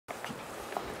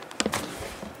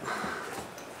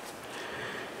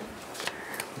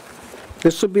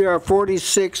This will be our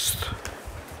 46th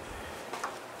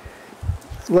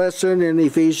lesson in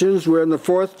Ephesians. We're in the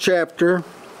 4th chapter.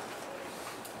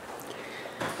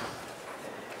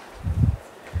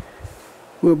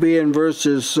 We'll be in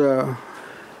verses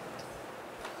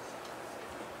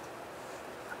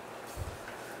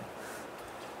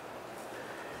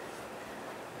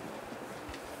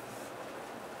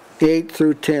 8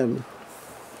 through 10.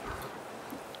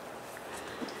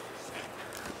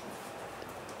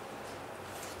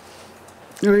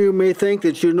 Now, you may think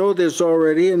that you know this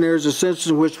already, and there's a sense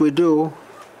in which we do.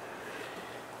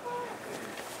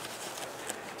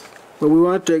 But we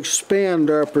want to expand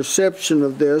our perception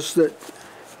of this, that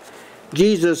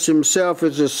Jesus himself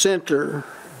is the center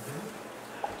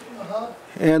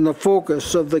and the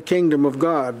focus of the kingdom of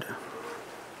God.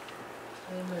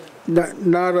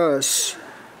 Not us.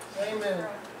 Amen.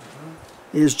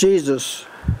 Is Jesus.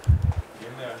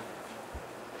 Amen.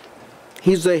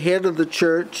 He's the head of the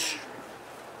church.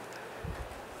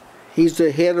 He's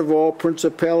the head of all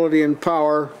principality and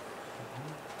power.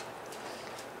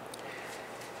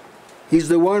 He's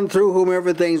the one through whom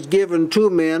everything's given to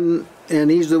men, and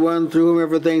he's the one through whom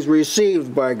everything's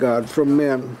received by God from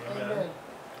men. Amen.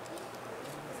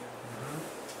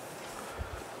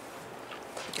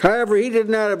 However, he did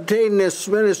not obtain this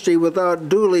ministry without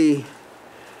duly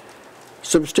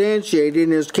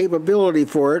substantiating his capability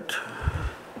for it.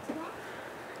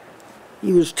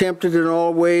 He was tempted in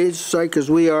all ways, like as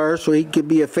we are, so he could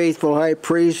be a faithful high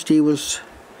priest. He was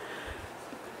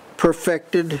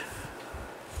perfected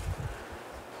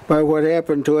by what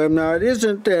happened to him. Now, it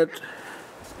isn't that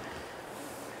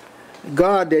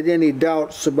God had any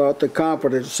doubts about the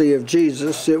competency of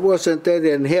Jesus. It wasn't that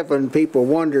in heaven people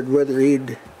wondered whether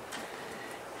he'd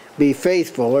be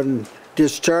faithful in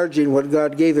discharging what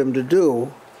God gave him to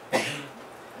do.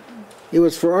 It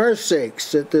was for our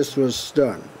sakes that this was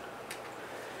done,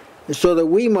 so that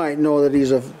we might know that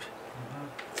he's a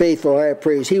faithful high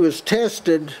priest. He was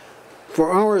tested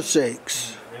for our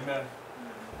sakes. Amen.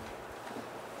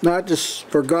 Not just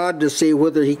for God to see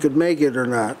whether he could make it or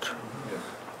not.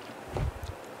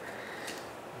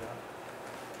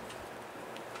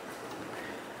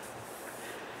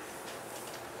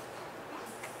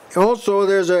 Also,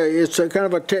 it's a kind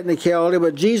of a technicality,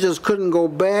 but Jesus couldn't go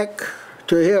back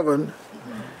to heaven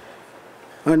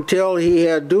until he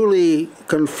had duly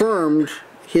confirmed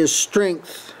his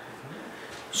strength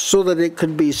so that it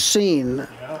could be seen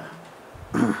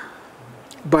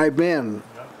by men.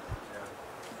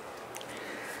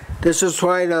 This is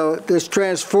why this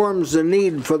transforms the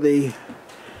need for the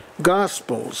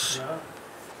Gospels.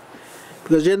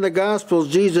 Because in the Gospels,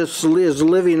 Jesus is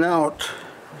living out.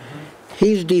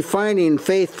 He's defining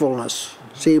faithfulness,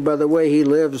 see, by the way he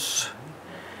lives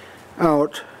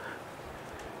out.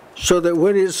 So that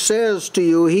when it says to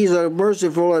you, he's a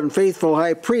merciful and faithful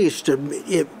high priest,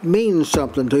 it means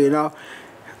something to you. Now,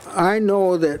 I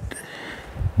know that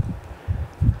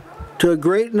to a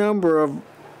great number of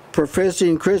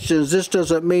professing Christians, this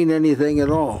doesn't mean anything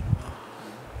at all.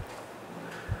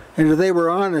 And if they were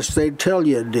honest, they'd tell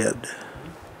you it did.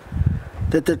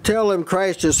 That to tell them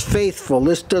Christ is faithful,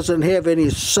 this doesn't have any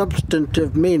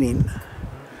substantive meaning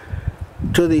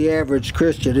to the average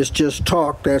Christian. It's just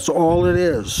talk. That's all it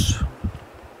is.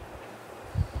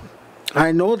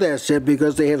 I know that's it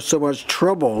because they have so much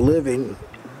trouble living.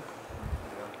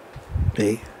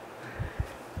 See?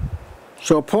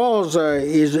 So Paul's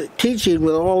is teaching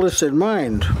with all this in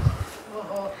mind.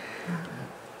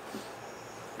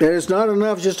 That it's not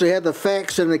enough just to have the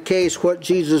facts in the case, what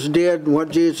Jesus did and what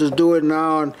Jesus is doing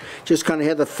now, and just kind of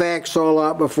have the facts all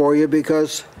out before you,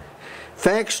 because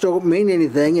facts don't mean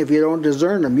anything if you don't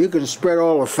discern them. You can spread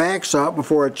all the facts out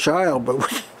before a child,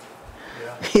 but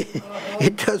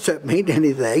it doesn't mean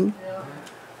anything.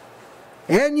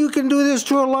 And you can do this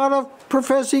to a lot of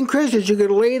professing Christians. You can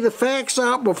lay the facts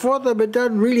out before them. It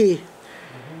doesn't really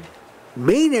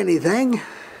mean anything.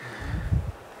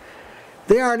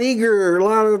 They aren't eager, a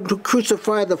lot of them, to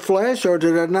crucify the flesh or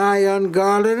to deny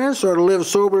ungodliness or to live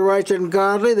sober, righteous, and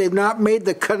godly. They've not made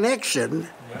the connection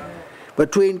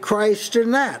between Christ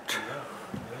and that.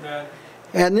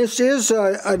 And this is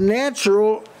a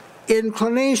natural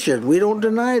inclination. We don't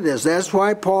deny this. That's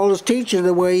why Paul is teaching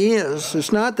the way he is.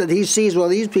 It's not that he sees, well,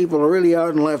 these people are really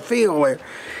out in left field.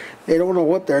 They don't know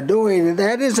what they're doing.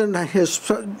 That isn't his.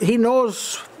 He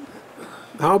knows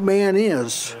how man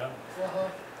is.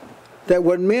 That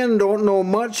when men don't know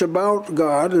much about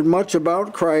God and much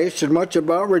about Christ and much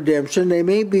about redemption, they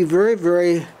may be very,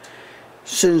 very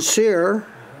sincere,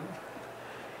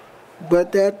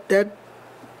 but that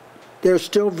they're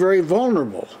still very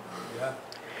vulnerable.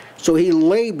 So he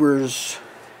labors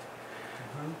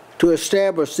to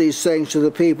establish these things to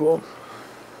the people.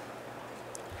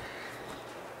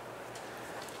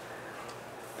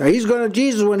 Now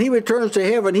Jesus, when he returns to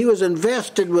heaven, he was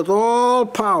invested with all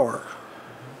power.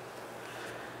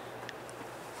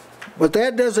 But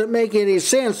that doesn't make any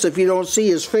sense if you don't see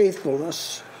his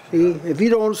faithfulness. See? If you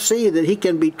don't see that he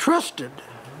can be trusted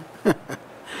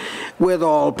with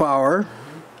all power,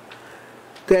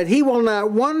 that he will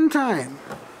not one time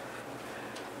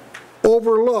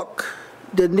overlook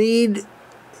the need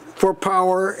for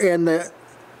power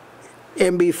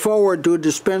and be forward to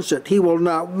dispense it. He will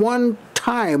not one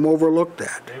time overlook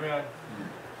that. Amen.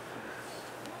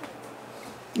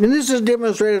 And this is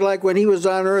demonstrated like when he was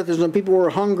on earth, as when people were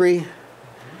hungry,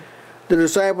 the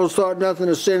disciples thought nothing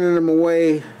of sending them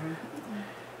away.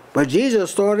 But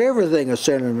Jesus thought everything of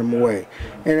sending them away.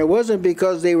 And it wasn't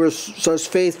because they were such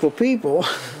faithful people.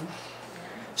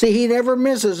 See, he never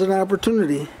misses an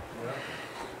opportunity.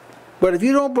 But if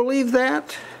you don't believe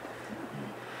that,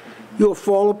 you'll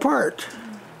fall apart.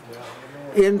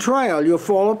 In trial, you'll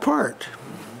fall apart.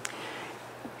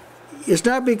 It's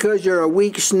not because you're a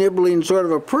weak, sniveling sort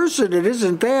of a person. It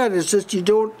isn't that. It's just you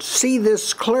don't see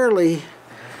this clearly,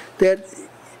 that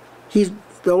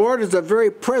the Lord is a very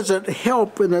present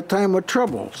help in the time of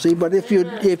trouble. See, but if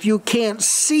you can't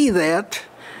see that,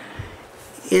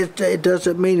 it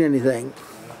doesn't mean anything.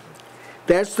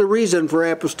 That's the reason for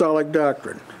apostolic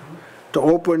doctrine, to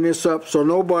open this up so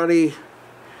everybody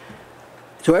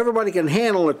can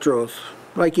handle the truth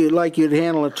like you'd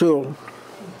handle a tool.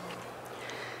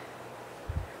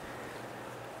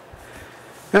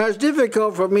 Now, it's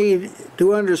difficult for me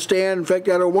to understand, in fact,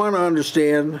 I don't want to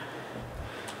understand,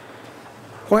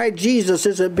 why Jesus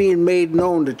isn't being made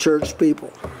known to church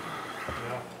people.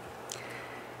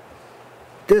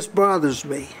 This bothers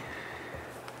me.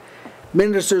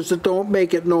 Ministers that don't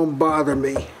make it known bother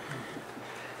me.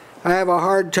 I have a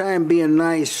hard time being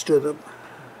nice to them.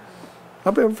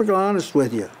 I'll be perfectly honest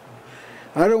with you.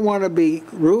 I don't want to be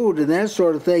rude and that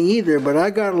sort of thing either, but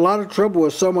I got a lot of trouble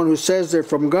with someone who says they're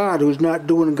from God who's not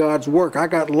doing God's work. I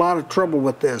got a lot of trouble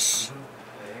with this.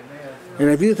 Amen. And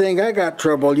if you think I got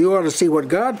trouble, you ought to see what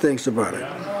God thinks about it.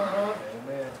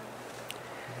 Amen.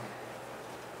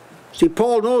 See,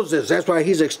 Paul knows this. That's why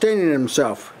he's extending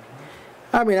himself.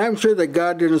 I mean, I'm sure that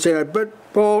God didn't say that, but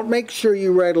Paul, make sure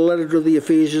you write a letter to the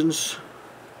Ephesians.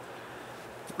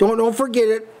 Don't forget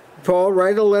it. Paul,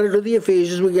 write a letter to the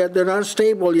Ephesians. They're not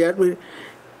stable yet.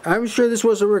 I'm sure this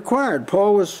wasn't required.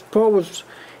 Paul was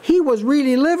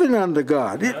really living under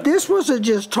God. This wasn't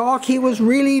just talk. He was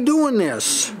really doing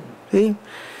this. See?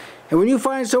 And when you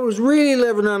find someone who's really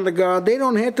living under God, they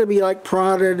don't have to be like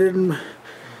prodded and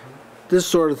this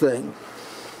sort of thing.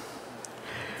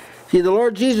 See, the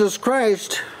Lord Jesus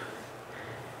Christ,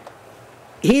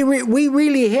 we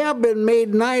really have been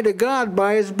made nigh to God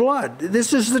by his blood.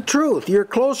 This is the truth. You're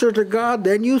closer to God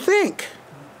than you think.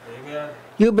 Amen.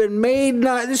 You've been made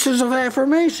nigh. This is an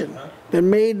affirmation. Been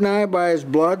made nigh by his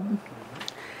blood.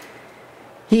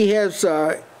 He has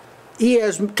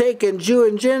taken Jew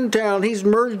and Gentile and he's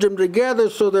merged them together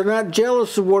so they're not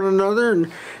jealous of one another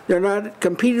and they're not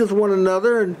competing with one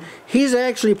another. And he's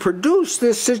actually produced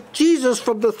this. Jesus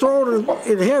from the throne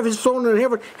in heaven, his throne in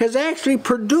heaven, has actually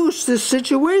produced this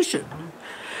situation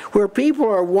where people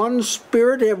are one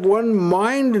spirit, have one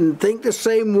mind, and think the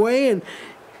same way. And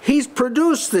he's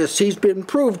produced this. He's been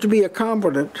proved to be a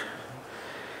competent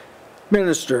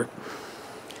minister.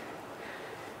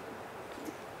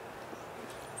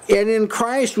 And in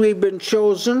Christ we've been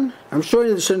chosen. I'm showing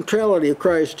you the centrality of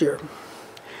Christ here.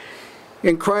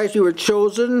 In Christ we were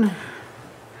chosen.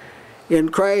 In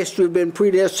Christ we've been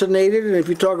predestinated. And if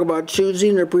you talk about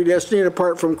choosing or predestinated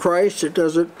apart from Christ, it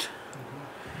doesn't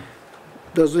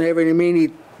have any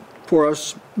meaning for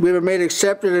us. We've been made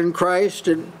accepted in Christ.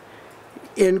 And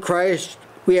in Christ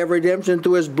we have redemption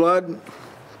through his blood.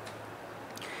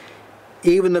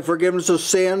 Even the forgiveness of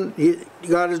sin.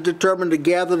 God is determined to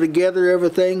gather together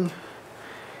everything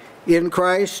in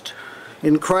Christ.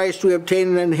 In Christ we obtain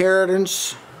an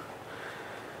inheritance.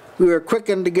 We were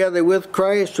quickened together with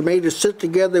Christ. We're made to sit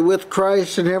together with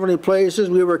Christ in heavenly places.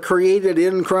 We were created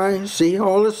in Christ. See,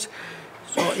 all this.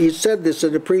 He said this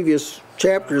in the previous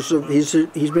chapters.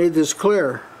 He's made this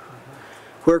clear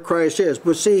where Christ is.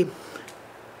 But see,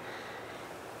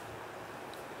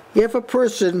 if a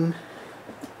person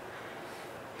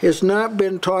has not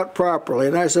been taught properly,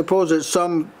 and I suppose at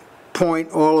some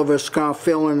point all of us kind of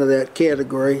fell into that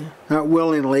category, not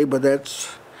willingly, but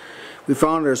we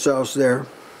found ourselves there.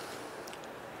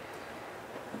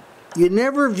 You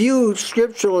never view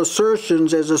scriptural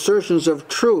assertions as assertions of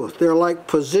truth. They're like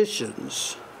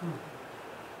positions,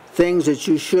 things that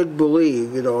you should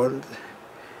believe,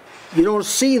 You don't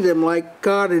see them like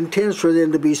God intends for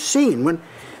them to be seen.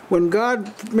 When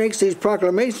God makes these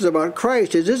proclamations about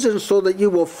Christ, it isn't so that you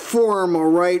will form a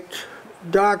right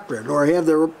doctrine or have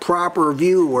the proper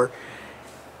view, or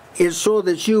it's so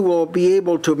that you will be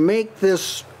able to make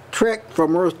this trek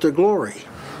from earth to glory.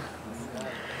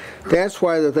 That's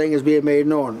why the thing is being made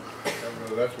known.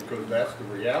 That's because that's the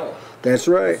reality. That's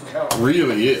right. It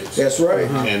really is. That's right.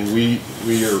 And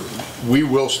we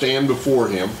will stand before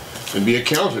Him and be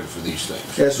accounted for these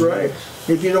things. That's right.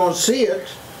 If you don't see it,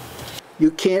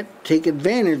 you can't take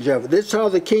advantage of it. This is how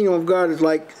the kingdom of God is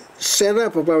like set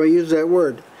up, if I may use that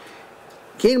word.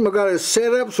 Kingdom of God is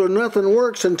set up so nothing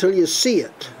works until you see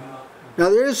it. Now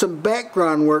there is some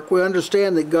background work. We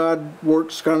understand that God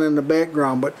works kind of in the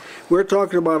background, but we're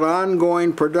talking about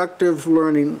ongoing productive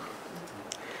learning.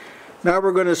 Now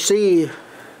we're going to see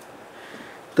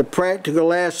the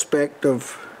practical aspect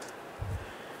of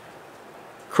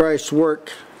Christ's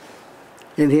work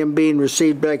in Him being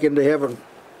received back into heaven.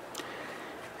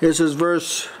 This is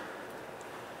verse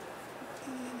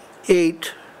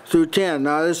 8 through 10.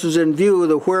 Now this is in view of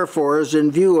the wherefores,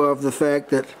 in view of the fact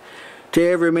that to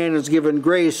every man is given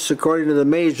grace according to the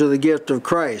measure of the gift of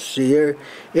Christ. See here,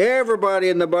 everybody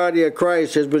in the body of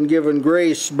Christ has been given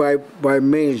grace by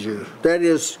measure. That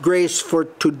is grace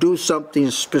to do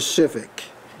something specific.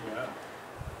 Yeah.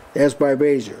 That's by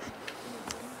measure.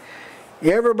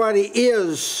 Everybody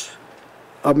is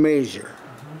a measure.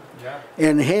 Yeah.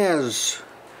 And has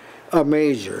a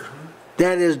measure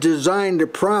that is designed to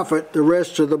profit the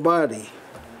rest of the body.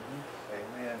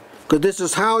 Because this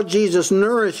is how Jesus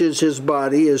nourishes His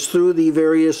body, is through the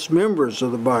various members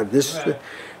of the body. This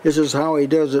is how He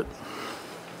does it.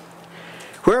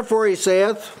 Wherefore He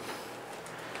saith,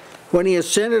 when He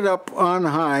ascended up on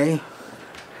high,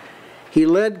 He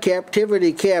led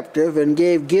captivity captive and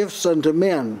gave gifts unto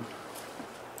men.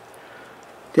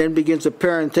 Then begins a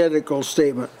parenthetical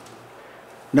statement.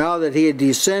 Now that He had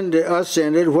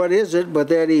ascended, what is it but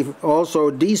that He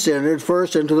also descended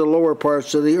first into the lower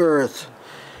parts of the earth?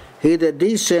 He that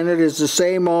descended is the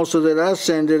same also that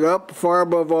ascended up far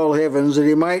above all heavens, that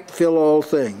He might fill all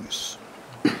things.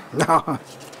 Now,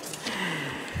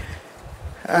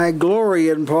 I glory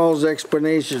in Paul's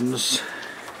explanations,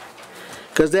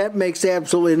 because that makes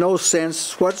absolutely no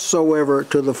sense whatsoever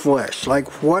to the flesh.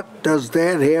 Like, what does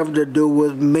that have to do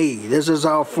with me? This is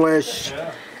how flesh...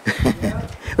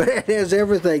 But it has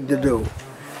everything to do.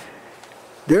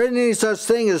 There isn't any such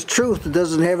thing as truth that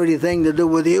doesn't have anything to do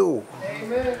with you.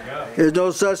 Amen. There's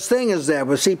no such thing as that.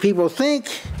 But see, people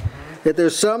think that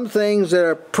there's some things that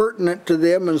are pertinent to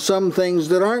them and some things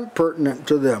that aren't pertinent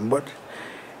to them. But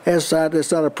that's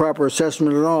not a proper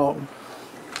assessment at all.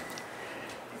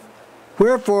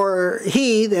 Wherefore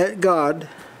He, that God,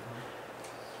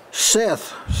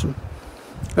 saith.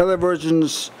 Other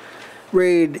versions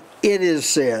read, it is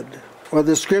said, or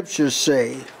the scriptures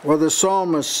say, or the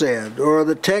psalmist said, or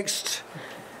the text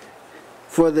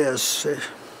for this.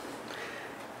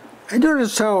 I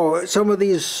notice how some of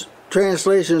these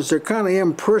translations are kind of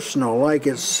impersonal, like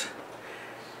there's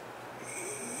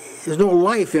no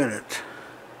life in it.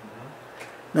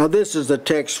 Now this is the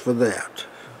text for that.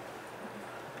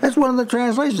 That's one of the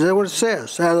translations. That's what it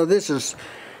says. Now this is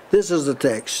the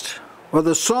text. Or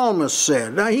the psalmist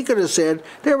said. Now he could have said,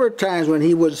 there were times when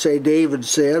he would say David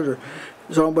said, or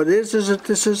so, but this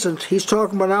isn't. He's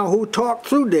talking about now who talked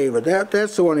through David.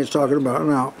 That's the one he's talking about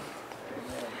now.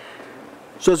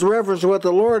 So it's a reference to what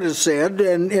the Lord has said,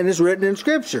 and it's written in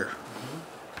Scripture.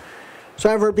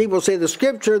 So I've heard people say the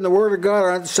Scripture and the Word of God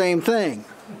aren't the same thing.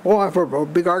 Well, I've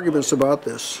heard big arguments about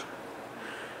this.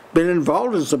 Been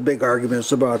involved in some big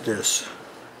arguments about this.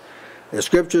 The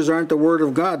Scriptures aren't the Word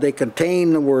of God. They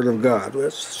contain the Word of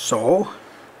God. So,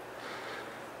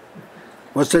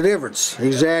 what's the difference?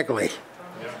 Exactly.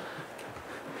 Yeah.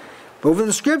 But when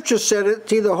the Scripture said it,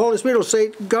 see, the Holy Spirit will say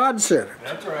God said it.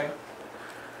 That's right.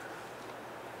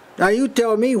 Now you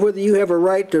tell me whether you have a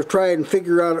right to try and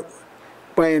figure out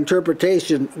by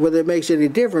interpretation whether it makes any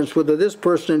difference, whether this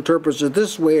person interprets it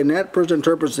this way and that person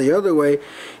interprets it the other way.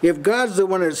 If God's the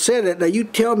one that said it, now you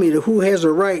tell me who has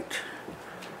a right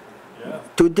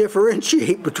to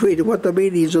differentiate between what the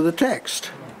meanings of the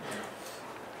text.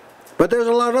 But there's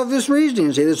a lot of this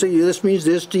reasoning. They say this means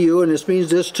this to you and this means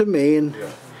this to me. And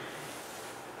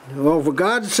well, if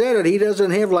God said it, He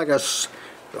doesn't have like a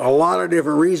lot of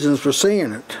different reasons for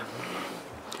saying it.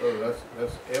 Oh,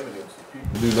 that's evidence that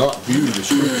people do not view the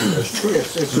Scripture as true.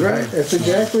 Yes, that's right. That's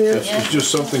exactly it. It's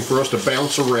just something for us to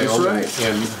bounce around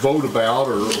and vote about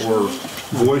or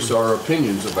voice our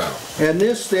opinions about. And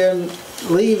this then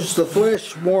leaves the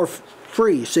flesh more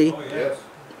free, see? Oh, yes.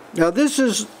 Now this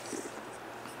is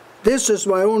This is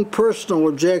my own personal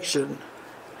objection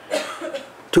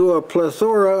to a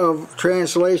plethora of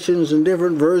translations and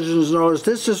different versions and all this.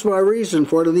 This is my reason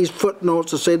for it, and these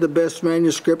footnotes to say the best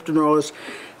manuscript and all this.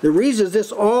 The reason is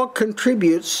this all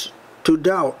contributes to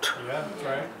doubt. Yeah, that's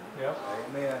right. Yep.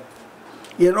 Amen.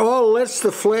 It all lets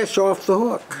the flesh off the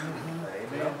hook.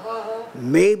 Amen.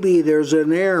 Maybe there's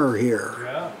an error here.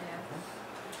 Yeah.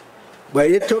 But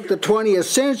it took the 20th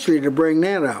century to bring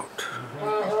that out.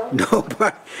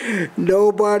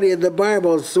 Nobody in the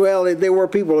Bible, well, there were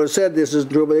people that said this is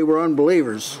true, but they were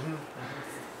unbelievers.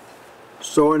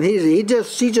 So, and he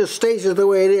just states it the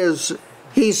way it is.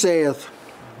 He saith.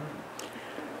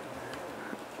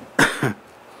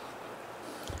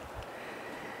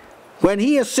 When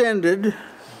he ascended,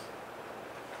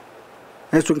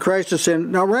 that's when Christ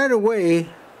ascended. Now right away,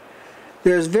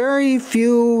 there's very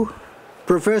few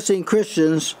professing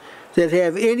Christians that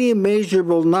have any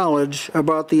measurable knowledge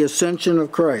about the ascension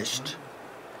of Christ.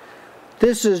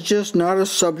 This is just not a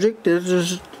subject that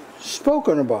is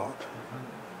spoken about.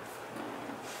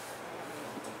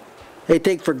 They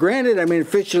take for granted, I mean,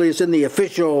 officially it's in the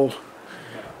official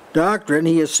doctrine,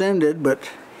 he ascended, but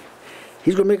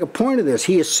he's going to make a point of this.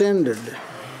 He ascended.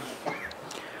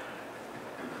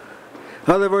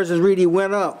 Other verses read, he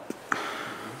went up.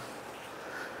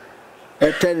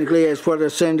 That technically is what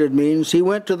ascended means. He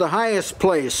went to the highest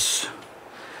place.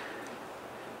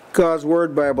 God's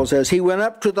Word Bible says. He went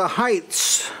up to the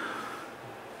heights.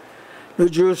 New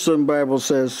Jerusalem Bible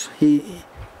says.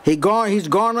 He's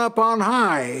gone up on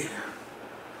high.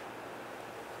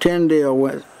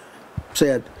 Tyndale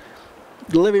said.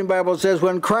 The Living Bible says,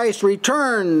 when Christ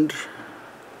returned.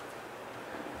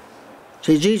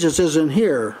 See, Jesus isn't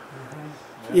here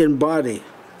in body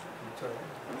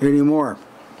anymore.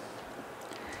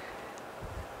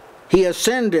 He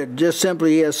ascended, just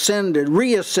simply he ascended,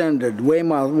 reascended.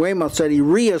 Weymouth said he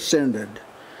reascended,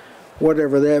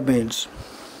 whatever that means.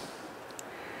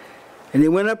 And he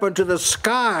went up into the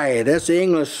sky. That's the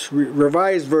English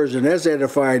Revised Version. That's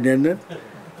edifying, isn't it?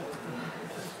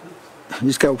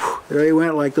 Just go, there he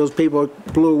went like those people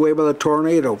blew away by the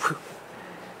tornado.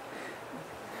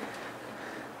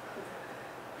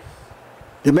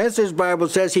 The Message Bible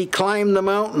says he climbed the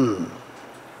mountain.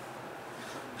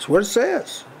 That's what it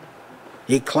says.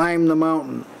 He climbed the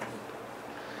mountain.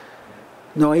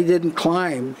 No, he didn't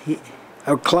climb.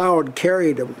 A cloud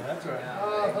carried him. That's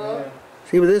right.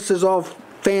 See, but this is all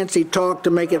fancy talk to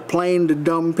make it plain to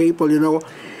dumb people, you know.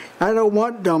 I don't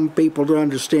want dumb people to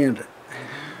understand it.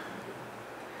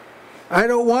 I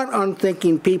don't want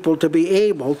unthinking people to be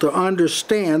able to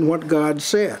understand what God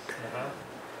said.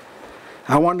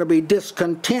 I want to be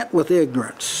discontent with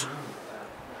ignorance.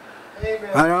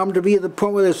 I want to be at the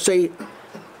point where they say,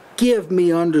 give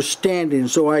me understanding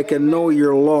so I can know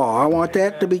your law. I want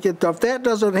that to be, if that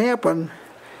doesn't happen,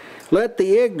 let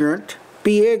the ignorant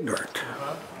be ignorant.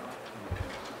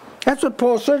 That's what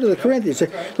Paul said to the Corinthians.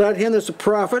 Let him that's a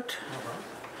prophet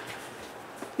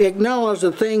acknowledge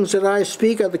the things that I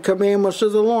speak are the commandments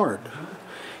of the Lord.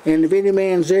 And if any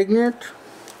man's ignorant,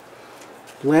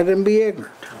 let him be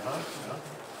ignorant.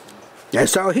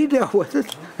 That's how he dealt with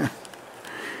it.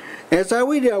 That's how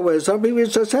we dealt with it. Some people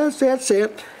say, that's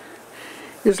it.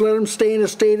 Just let them stay in a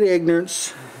state of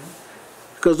ignorance.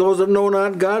 Because those that know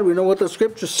not God, we know what the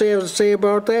Scriptures say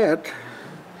about that.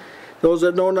 Those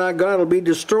that know not God will be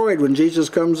destroyed when Jesus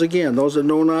comes again. Those that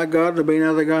know not God will be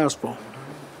not the gospel.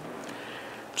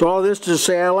 So all this to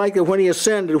say, I like it when he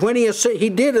ascended. When he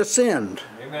did ascend.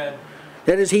 Amen.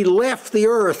 That is, he left the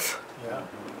earth. Yeah.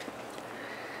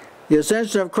 The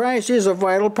ascension of Christ is a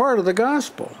vital part of the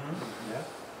gospel. Yeah.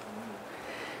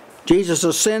 Jesus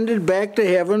ascended back to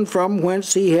heaven from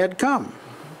whence he had come.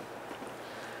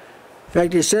 In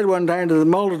fact, he said one time to the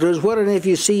multitudes, what if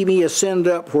you see me ascend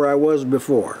up where I was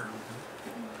before?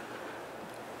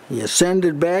 He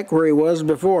ascended back where he was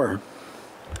before.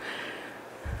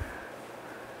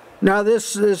 Now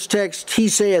this text, he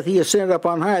saith he ascended up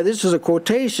on high. This is a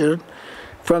quotation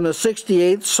from the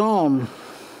 68th Psalm.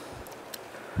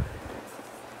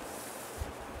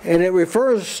 And it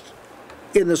refers,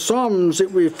 in the Psalms, it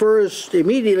refers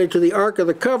immediately to the Ark of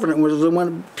the Covenant, which was the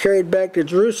one carried back to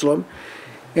Jerusalem.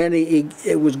 And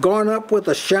it was gone up with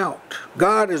a shout.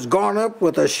 God has gone up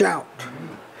with a shout.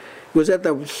 It was at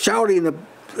the shouting, the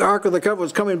Ark of the Covenant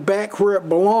was coming back where it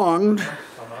belonged.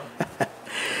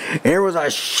 And there was a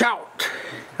shout.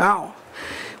 Now,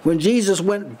 when Jesus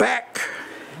went back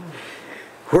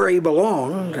where he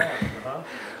belonged,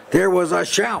 there was a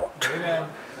shout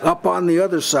up on the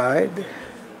other side.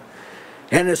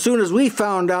 And as soon as we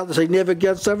found out the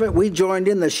significance of it, we joined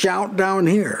in the shout down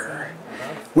here.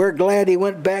 We're glad he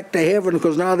went back to heaven,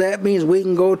 because now that means we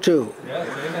can go too. Yes,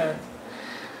 amen.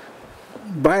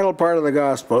 Vital part of the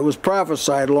gospel. It was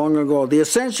prophesied long ago. The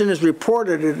ascension is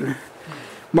reported in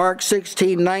Mark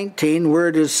 16:19, where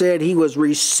it is said he was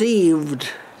received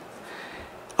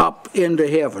up into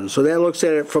heaven. So that looks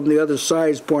at it from the other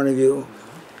side's point of view.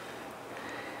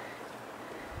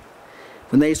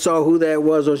 When they saw who that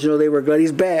was, they were glad.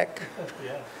 He's back.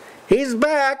 Yeah. He's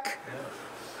back.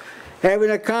 Yeah.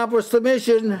 Having accomplished the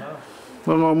mission.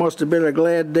 Well, no, it must have been a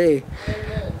glad day.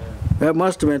 That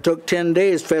must have been. It took 10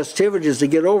 days, festivities, to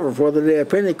get over for the day of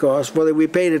Pentecost. Whether we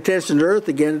paid attention to earth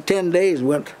again, 10 days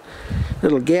went.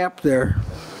 Little gap there.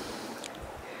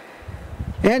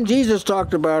 And Jesus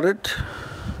talked about it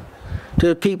to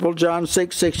the people, John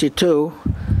 6:62.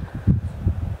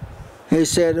 He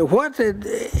said,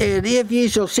 and if ye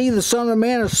shall see the Son of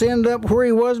Man ascend up where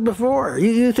he was before.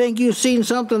 You think you've seen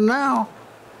something now?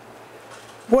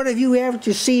 What if you have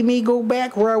to see me go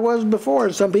back where I was before?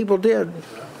 And some people did.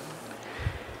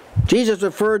 Jesus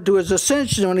referred to his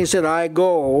ascension when he said, I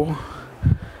go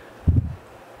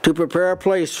to prepare a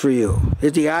place for you.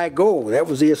 It's the I go. That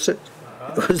was the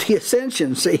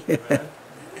ascension, see.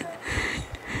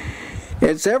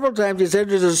 And several times he said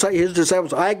to his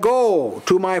disciples, I go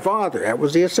to my Father. That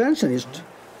was the ascension.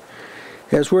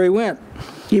 That's where he went.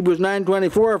 Hebrews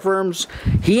 9:24 affirms,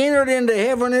 he entered into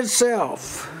heaven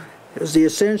itself. It was the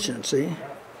ascension, see.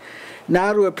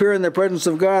 Now to appear in the presence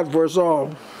of God for us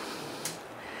all.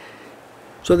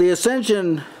 So the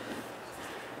ascension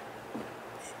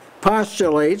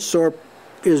postulates or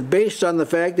is based on the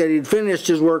fact that he'd finished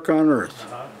his work on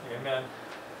earth. Amen.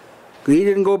 He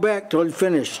didn't go back till he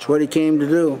finished what he came to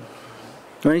do.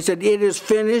 When he said, it is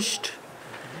finished,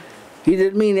 he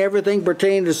didn't mean everything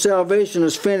pertaining to salvation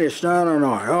is finished. No.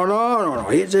 Oh, no.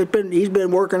 He's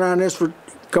been working on this for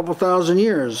a couple thousand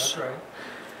years. That's right.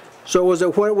 So was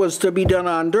it what was to be done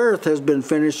on earth has been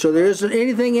finished, so there isn't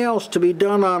anything else to be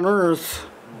done on earth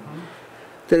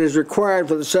that is required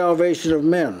for the salvation of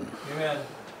men. Amen.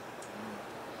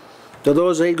 To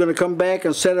those that he's going to come back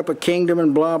and set up a kingdom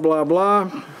and blah, blah, blah.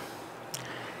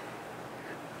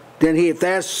 Then if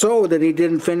that's so, then he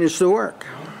didn't finish the work.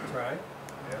 Right.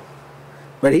 Yep.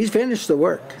 But he's finished the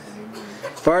work.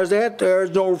 As far as that,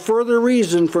 there's no further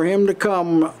reason for him to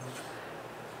come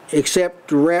except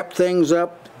to wrap things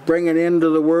up, bring it into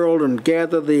the world, and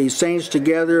gather the saints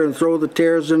together and throw the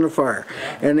tares in the fire.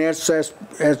 And that's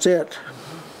it.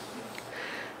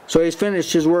 So he's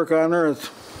finished his work on earth.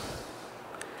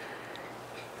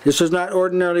 This is not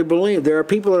ordinarily believed. There are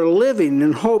people that are living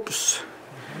in hopes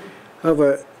of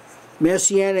a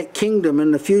messianic kingdom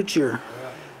in the future.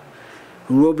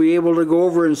 And we'll be able to go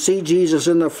over and see Jesus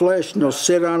in the flesh, and he'll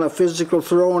sit on a physical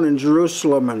throne in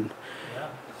Jerusalem, and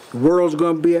the world's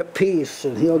going to be at peace,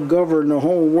 and he'll govern the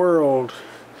whole world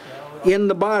in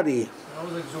the body. I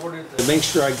was exhorted to make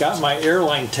sure I got my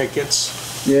airline tickets.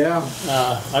 Yeah.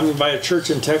 I'm by a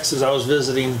church in Texas I was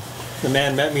visiting. The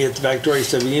man met me at the back door. He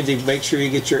said, "We need to make sure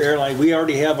you get your airline. We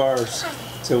already have ours."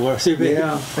 So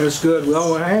yeah, that's good.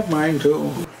 Well, I have mine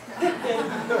too.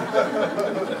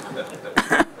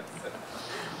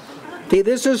 See,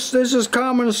 this is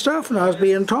common stuff now. It's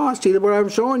being taught. See, what I'm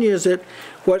showing you is that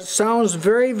what sounds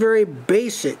very, very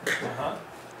basic,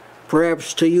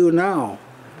 perhaps to you now,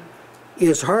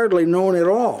 is hardly known at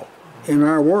all in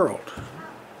our world.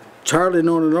 It's hardly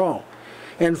known at all.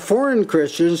 And foreign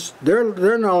Christians,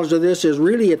 their knowledge of this is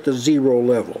really at the zero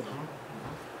level.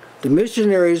 The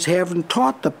missionaries haven't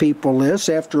taught the people this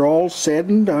after all's said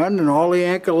and done and all the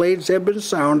accolades have been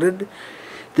sounded.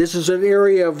 This is an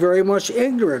area of very much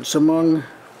ignorance among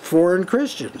foreign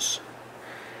Christians.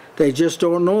 They just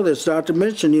don't know this, not to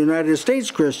mention United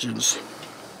States Christians.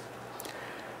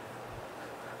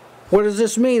 What does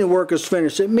this mean, the work is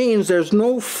finished? It means there's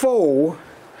no foe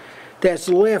that's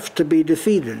left to be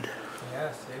defeated.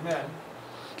 Yes, amen.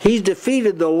 He's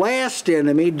defeated the last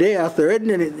enemy, death. There isn't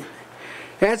any.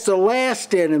 That's the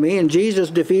last enemy, and Jesus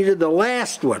defeated the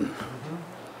last one.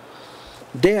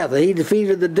 Death. He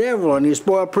defeated the devil, and he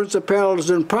spoiled principalities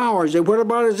and powers. And what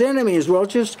about his enemies? Well,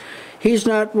 he's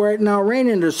not right now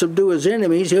reigning to subdue his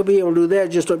enemies. He'll be able to do that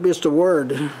just a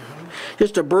word.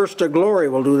 Just a burst of glory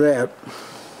will do that.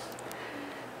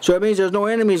 So it means there's no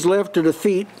enemies left to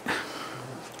defeat.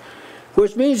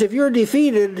 Which means if you're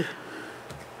defeated,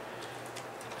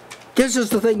 this is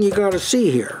the thing you got to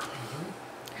see here.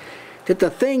 That the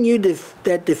thing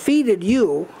that defeated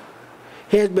you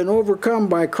has been overcome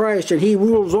by Christ, and he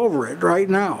rules over it right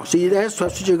now. See, that's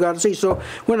what you got to see. So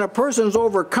when a person's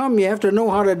overcome, you have to know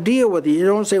how to deal with it. You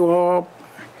don't say, well,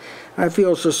 I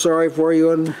feel so sorry for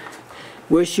you and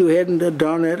wish you hadn't have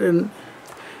done it. And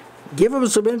give them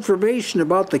some information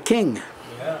about the king.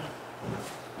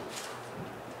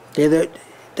 Yeah.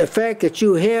 The fact that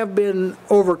you have been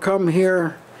overcome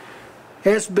here,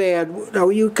 that's bad. Now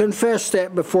you confess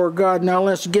that before God. Now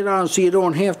let's get on so you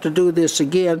don't have to do this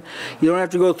again. You don't have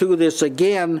to go through this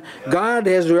again. God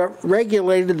has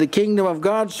regulated the kingdom of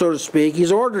God, so to speak.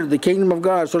 He's ordered the kingdom of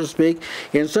God, so to speak,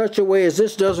 in such a way as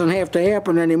this doesn't have to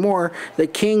happen anymore. The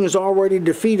king has already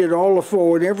defeated all the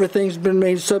foe, and everything's been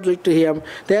made subject to him.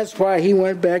 That's why he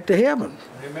went back to heaven.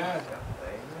 Amen.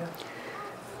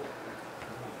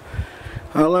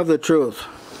 I love the truth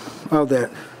of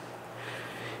that.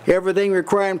 Everything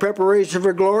requiring preparation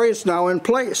for glory is now in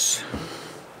place.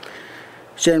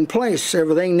 It's in place.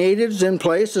 Everything needed is in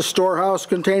place. The storehouse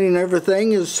containing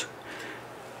everything is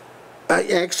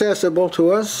accessible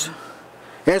to us.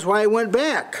 That's why he went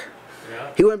back.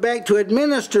 Yeah. He went back to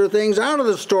administer things out of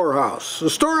the storehouse. The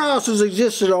storehouse has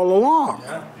existed all along.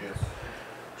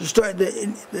 Yeah.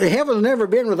 The heaven's never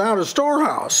been without a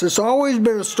storehouse. It's always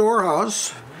been a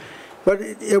storehouse. But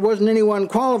it wasn't anyone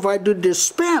qualified to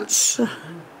dispense.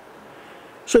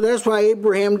 So that's why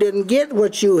Abraham didn't get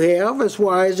what you have. That's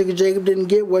why Isaac and Jacob didn't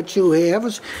get what you have.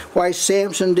 That's why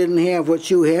Samson didn't have what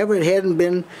you have.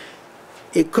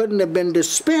 It couldn't have been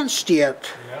dispensed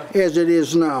yet as it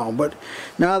is now. But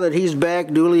now that he's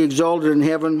back, duly exalted in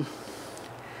heaven,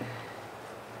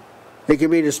 it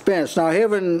can be dispensed. Now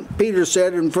heaven, Peter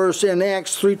said in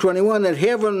Acts 3:21 that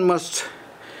heaven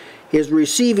is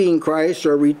receiving Christ,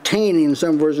 or retaining,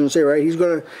 some versions say, right? He's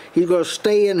going to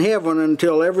stay in heaven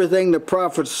until everything the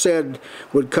prophets said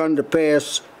would come to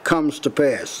pass comes to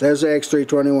pass. That's Acts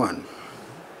 3:21.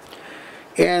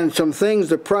 And some things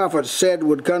the prophets said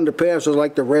would come to pass is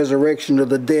like the resurrection of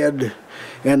the dead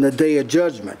and the day of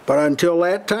judgment. But until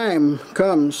that time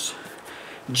comes,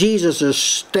 Jesus is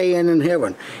staying in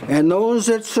heaven. And those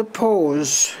that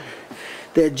suppose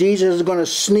that Jesus is going to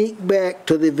sneak back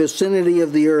to the vicinity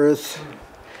of the earth,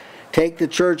 take the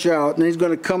church out, and he's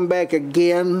going to come back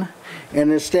again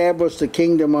and establish the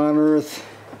kingdom on earth,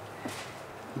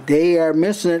 they are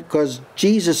missing it, because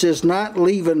Jesus is not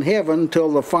leaving heaven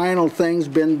till the final thing's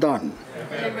been done.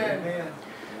 Amen.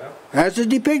 As is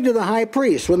depicted of the high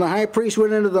priest. When the high priest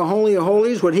went into the Holy of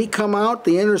Holies, when he come out,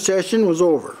 the intercession was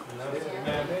over.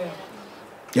 Amen.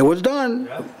 It was done.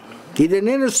 Yep. He didn't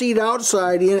intercede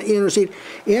outside, he interceded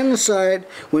inside.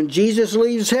 When Jesus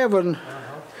leaves heaven,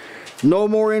 no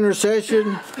more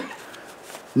intercession,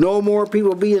 no more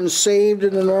people being saved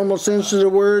in the normal sense of the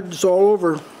word. It's all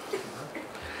over.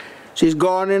 She's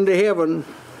gone into heaven,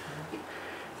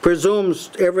 presumes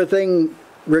everything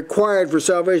required for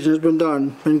salvation has been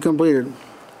done and completed.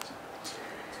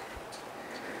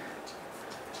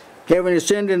 Having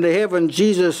ascended into heaven,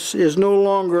 Jesus is no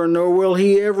longer, nor will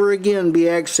he ever again be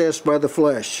accessed by the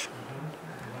flesh.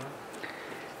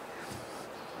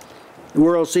 The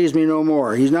world sees me no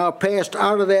more. He's now passed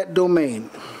out of that domain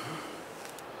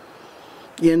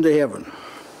into heaven.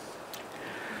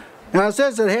 Now it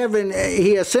says that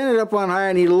he ascended up on high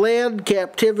and he led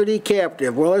captivity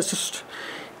captive. Well, it's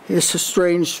a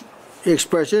strange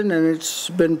expression, and it's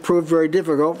been proved very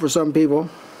difficult for some people.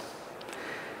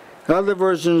 Other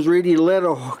versions read he led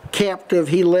a captive,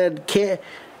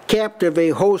 captive a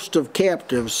host of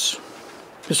captives.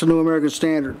 It's a New American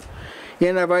Standard.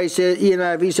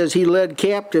 NIV says he led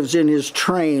captives in his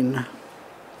train.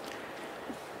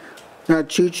 Not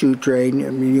choo-choo train,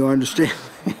 I mean, you understand.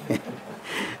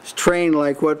 It's train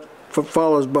like what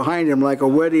follows behind him, like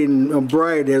a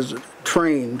bride has a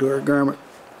train to her garment.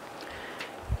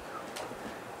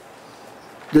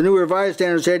 The New Revised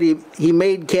Standard said he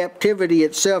made captivity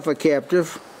itself a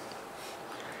captive.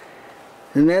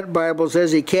 And that Bible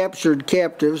says he captured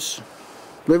captives.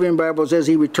 Living Bible says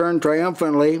he returned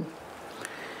triumphantly.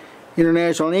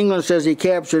 International English says he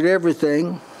captured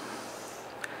everything.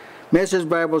 Message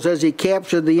Bible says he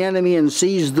captured the enemy and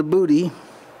seized the booty.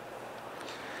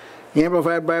 The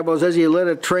Amplified Bible says he led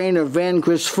a train of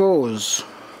vanquished foes.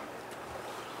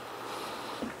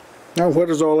 Now, what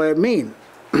does all that mean?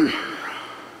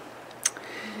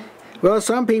 Well,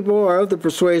 some people are of the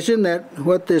persuasion that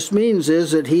what this means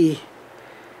is that he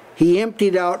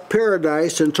emptied out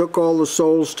paradise and took all the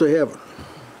souls to heaven.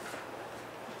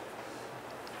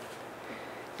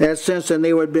 In that sense, then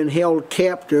they would have been held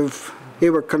captive.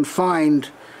 They were confined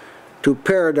to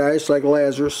paradise like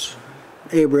Lazarus,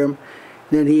 Abraham.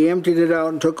 Then he emptied it out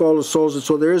and took all the souls, and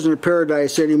so there isn't a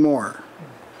paradise anymore.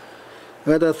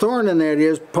 But the thorn in that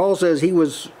is, Paul says he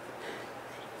was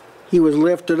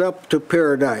lifted up to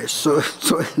paradise. So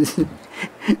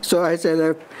I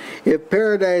said, if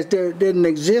paradise didn't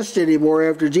exist anymore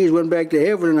after Jesus went back to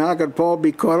heaven, how could Paul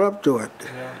be caught up to it?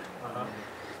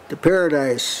 The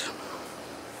paradise.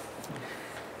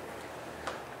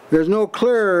 There's no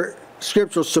clear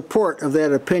scriptural support of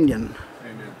that opinion,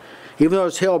 Amen. even though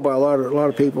it's held by a lot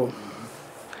of people.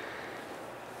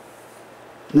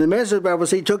 And the Message Bible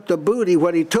says he took the booty,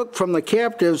 what he took from the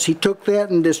captives, he took that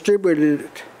and distributed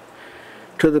it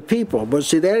to the people. But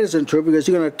see, that isn't true, because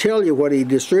he's going to tell you what he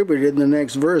distributed in the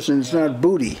next verse, and it's not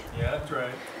booty. Yeah, that's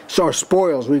right. So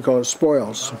spoils, we call it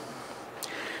spoils.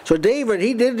 So David,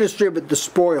 he did distribute the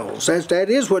spoils. That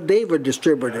is what David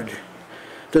distributed,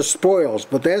 the spoils.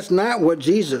 But that's not what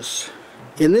Jesus,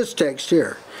 in this text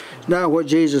here, not what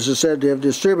Jesus is said to have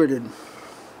distributed.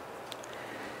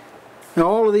 Now,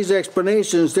 all of these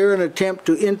explanations, they're an attempt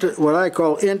to what I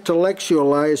call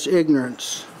intellectualize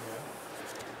ignorance.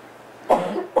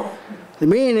 The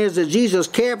meaning is that Jesus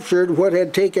captured what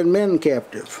had taken men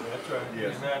captive. That's right.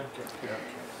 Yes.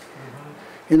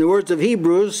 In the words of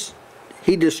Hebrews,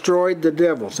 he destroyed the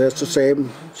devils. That's the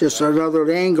same, just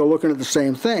another angle looking at the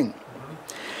same thing.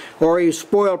 Or he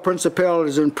spoiled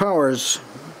principalities and powers.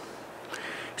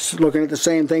 Looking at the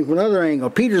same thing from another angle.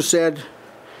 Peter said,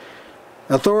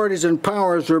 authorities and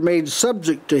powers were made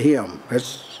subject to him.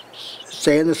 That's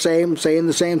saying the same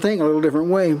thing, a little different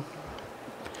way.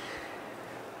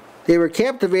 They were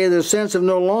captivated in the sense of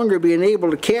no longer being able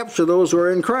to capture those who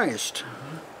are in Christ.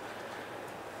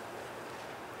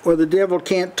 Or the devil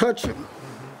can't touch him.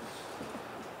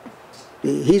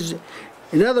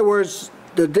 In other words,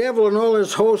 the devil and all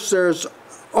his hosts, there's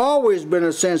always been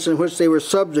a sense in which they were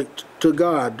subject to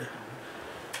God.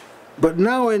 But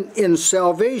now in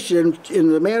salvation, in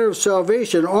the matter of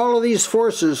salvation, all of these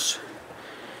forces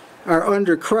are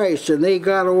under Christ, and they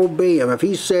got to obey him. If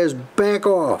he says back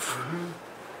off,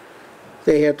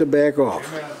 they have to back off.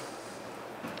 Amen.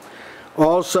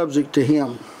 All subject to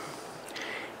him.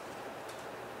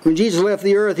 When Jesus left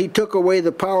the earth, he took away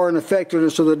the power and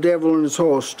effectiveness of the devil and his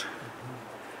host.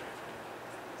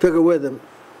 Took it with him.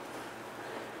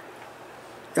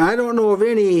 I don't know of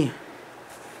any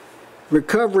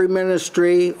recovery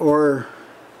ministry or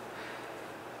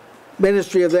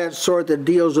ministry of that sort that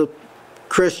deals with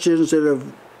Christians that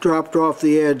have dropped off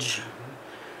the edge,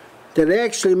 that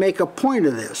actually make a point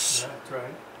of this. That's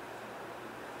right.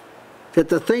 That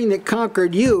the thing that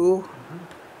conquered you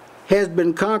has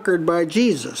been conquered by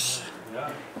Jesus.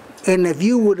 Yeah. And if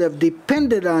you would have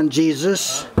depended on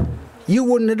Jesus, you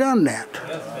wouldn't have done that.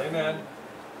 Yes, amen.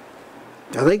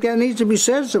 I think that needs to be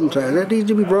said sometime. That needs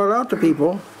to be brought out to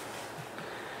people.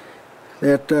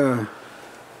 That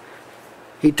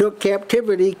he took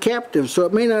captivity captive. So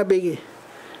it may not be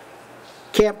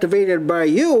captivated by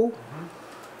you,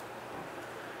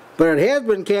 but it has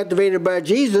been captivated by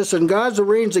Jesus, and God's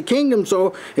arranged the kingdom.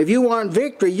 So if you want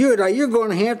victory, you're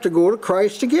going to have to go to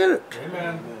Christ to get it.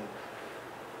 Amen.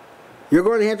 You're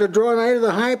going to have to draw nigh to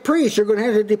the high priest. You're going to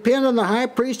have to depend on the high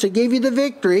priest to give you the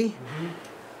victory.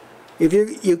 If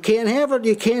you can't have it,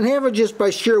 you can't have it just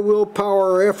by sheer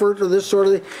willpower or effort or this sort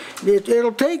of thing.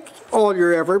 It'll take all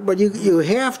your effort, but you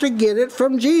have to get it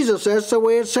from Jesus. That's the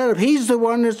way it's set up. He's the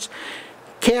one that's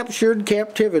captured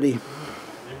captivity.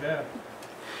 Amen.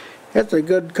 That's a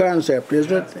good concept,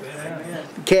 isn't it? Amen.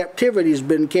 Captivity's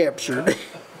been captured.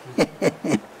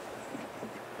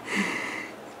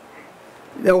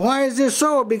 Now, why is this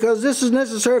so? Because this is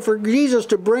necessary for Jesus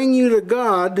to bring you to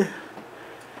God,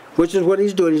 which is what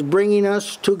he's doing. He's bringing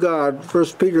us to God,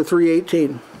 1 Peter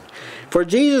 3:18. For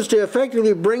Jesus to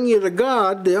effectively bring you to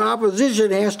God, the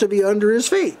opposition has to be under his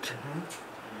feet.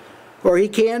 Or he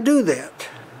can't do that.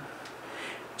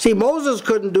 See, Moses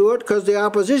couldn't do it because the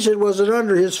opposition wasn't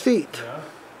under his feet.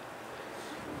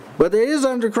 But it is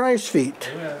under Christ's feet.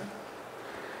 Amen.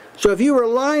 So if you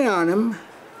rely on him,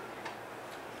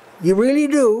 you really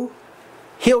do,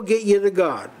 he'll get you to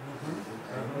God.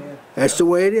 That's the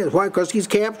way it is. Why? Because he's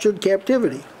captured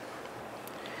captivity.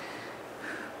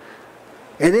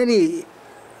 And then he,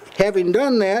 having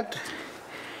done that,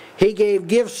 he gave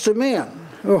gifts to men.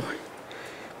 Oh,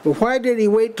 but why did he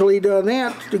wait till he done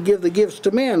that to give the gifts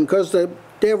to men? Because the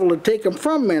devil would take them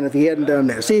from men if he hadn't done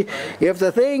that. See, if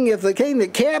the thing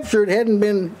that captured hadn't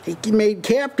been made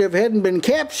captive, hadn't been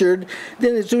captured,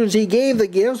 then as soon as he gave the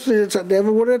gifts, the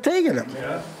devil would have taken them.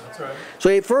 Yeah, that's right. So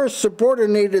he first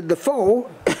subordinated the foe,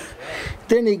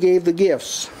 then he gave the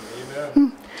gifts.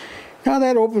 Amen. Now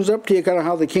that opens up to you kind of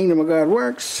how the kingdom of God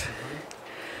works.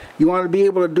 You want to be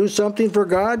able to do something for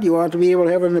God? You want to be able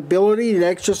to have an ability to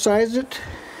exercise it?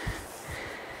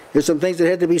 There's some things that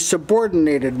had to be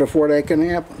subordinated before that can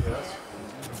happen. Yes.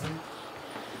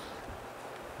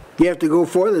 You have to go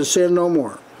forth and sin no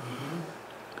more.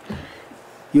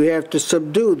 You have to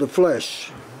subdue the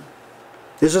flesh.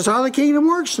 This is how the kingdom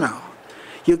works now.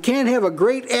 You can't have a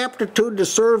great aptitude to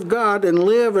serve God and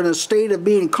live in a state of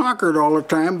being conquered all the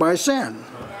time by sin.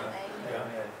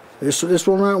 This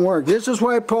will not work. This is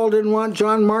why Paul didn't want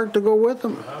John Mark to go with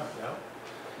him.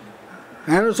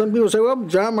 I know some people say, well,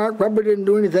 John Mark probably didn't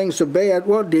do anything so bad.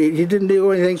 Well, he didn't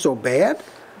do anything so bad.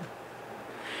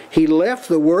 He left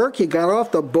the work. He got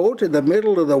off the boat in the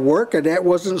middle of the work, and that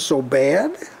wasn't so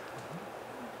bad.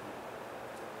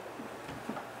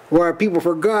 Or people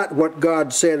forgot what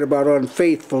God said about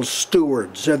unfaithful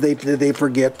stewards. Did they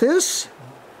forget this?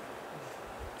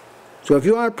 So if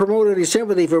you want to promote any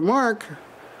sympathy for Mark,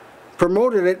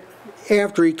 promoted it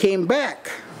after he came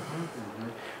back,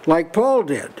 like Paul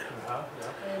did.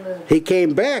 He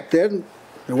came back, then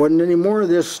there wasn't any more of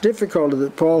this difficulty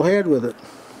that Paul had with it.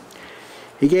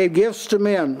 He gave gifts to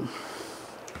men.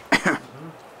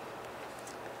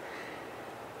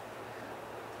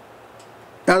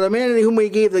 Now the men to whom he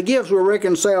gave the gifts were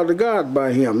reconciled to God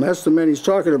by him. That's the men he's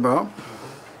talking about.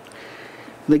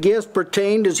 The gifts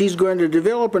pertained, as he's going to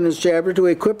develop in this chapter, to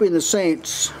equipping the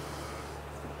saints.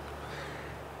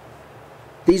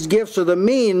 These gifts are the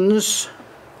means,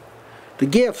 the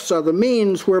gifts are the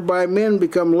means whereby men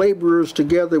become laborers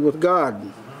together with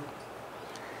God.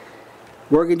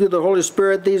 Working through the Holy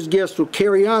Spirit, these gifts will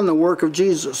carry on the work of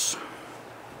Jesus.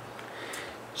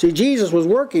 See, Jesus was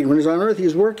working. When he was on earth, he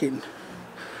was working.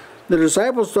 The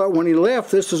disciples thought when he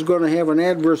left, this is going to have an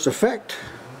adverse effect.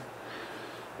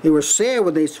 They were sad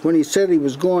when he said he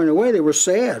was going away. They were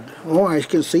sad. Oh, I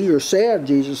can see you're sad,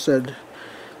 Jesus said,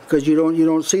 because you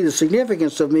don't see the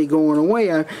significance of me going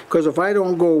away. Because if I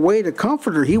don't go away, the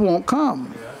Comforter, he won't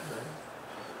come.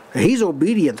 He's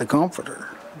obedient, the Comforter.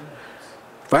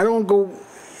 If I don't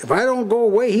go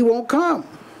away, he won't come.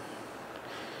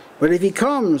 But if he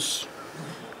comes,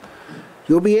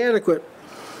 he'll be adequate.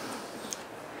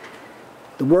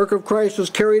 The work of Christ was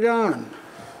carried on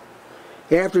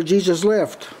after Jesus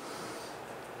left.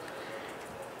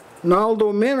 Now,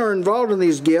 although men are involved in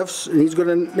these gifts, and he's going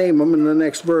to name them in the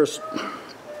next verse,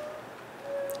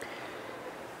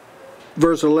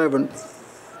 verse 11.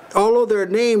 Although they're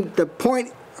named, the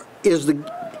point is the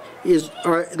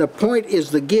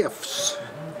gifts,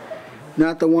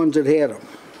 not the ones that had them.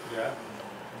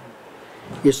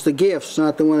 It's the gifts,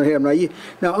 not the one that have them.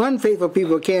 Now, unfaithful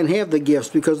people can't have the gifts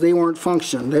because they won't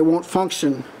function. They won't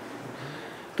function.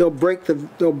 They'll break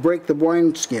the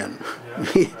wineskin.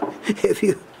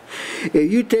 Yeah.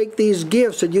 If you take these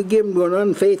gifts and you give them to an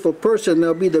unfaithful person,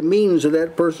 they'll be the means of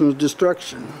that person's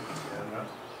destruction.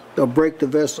 They'll break the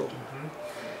vessel.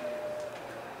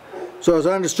 So as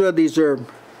I understood, these are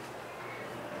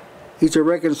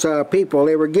reconciled people.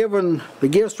 They were given, the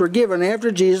gifts were given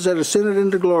after Jesus had ascended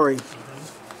into glory.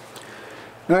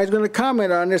 Now he's going to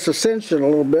comment on this ascension a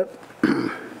little bit.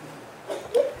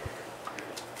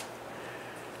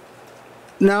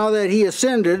 Now that he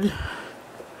ascended,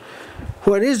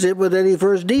 what is it but that he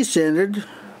first descended?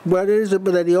 What is it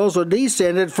but that he also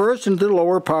descended first into the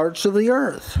lower parts of the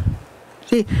earth?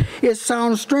 See, it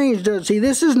sounds strange, doesn't it? See,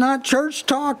 this is not church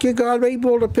talk. You got to be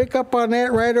able to pick up on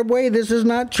that right away. This is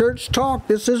not church talk.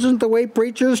 This isn't the way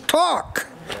preachers talk.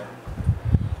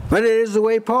 But it is the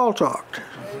way Paul talked.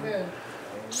 Amen.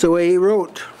 It's the way he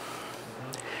wrote.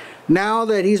 Now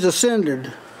that he's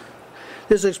ascended,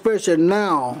 this expression,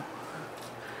 now,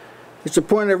 it's a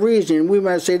point of reasoning. We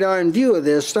might say, now in view of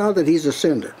this, now that he's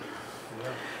ascended.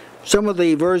 Some of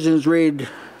the versions read,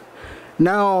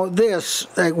 now this,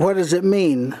 like, what does it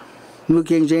mean? New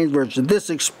King James Version, this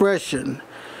expression,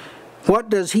 what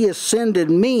does he ascended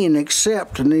mean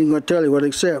except? And then he's going to tell you what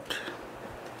except.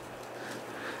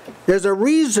 There's a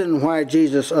reason why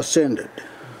Jesus ascended.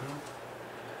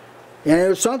 And it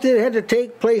was something that had to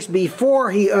take place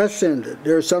before he ascended.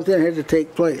 There was something that had to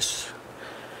take place.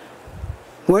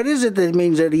 What is it that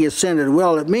means that he ascended?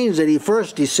 Well, it means that he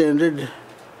first descended.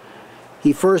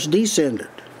 He first descended.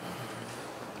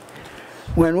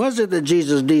 When was it that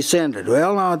Jesus descended?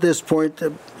 Well, now at this point,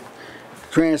 the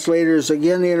translators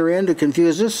again enter in to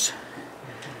confuse us.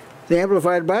 The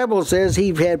Amplified Bible says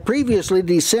he had previously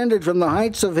descended from the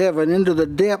heights of heaven into the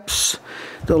depths,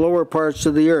 the lower parts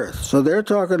of the earth. So they're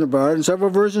talking about, and several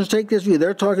versions take this view,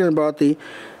 they're talking about the,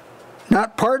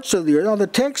 not parts of the earth. No, the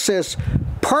text says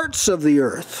parts of the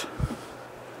earth.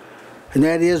 And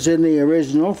that is in the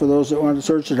original, for those that want to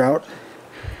search it out.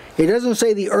 It doesn't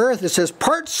say the earth, it says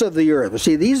parts of the earth. But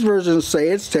see, these versions say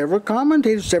it. Several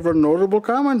commentators, several notable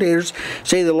commentators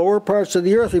say the lower parts of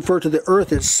the earth refer to the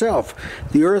earth itself.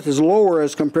 The earth is lower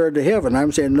as compared to heaven.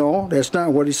 I'm saying, no, that's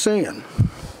not what he's saying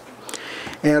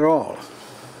at all.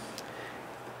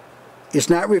 It's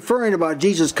not referring about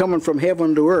Jesus coming from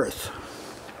heaven to earth.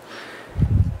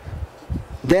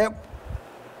 That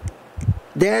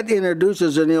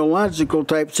introduces an illogical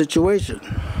type situation.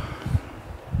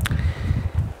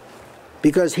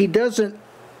 Because he doesn't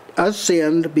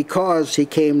ascend because he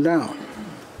came down.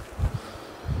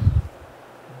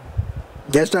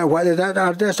 That's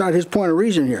not his point of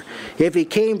reason here. If he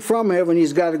came from heaven,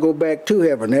 he's got to go back to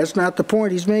heaven. That's not the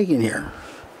point he's making here.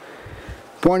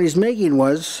 The point he's making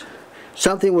was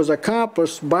something was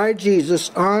accomplished by Jesus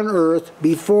on earth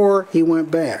before he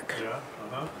went back.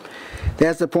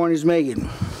 That's the point he's making.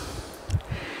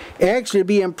 Actually, it'd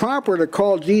be improper to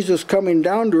call Jesus coming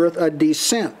down to earth a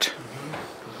descent.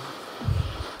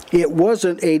 It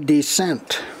wasn't a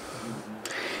descent.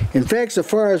 In fact, so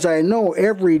far as I know,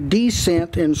 every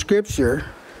descent in Scripture,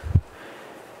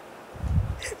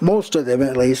 most of them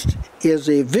at least, is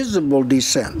a visible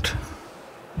descent,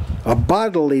 a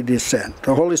bodily descent.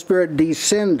 The Holy Spirit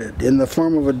descended in the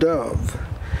form of a dove.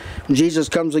 When Jesus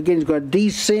comes again, he's going to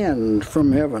descend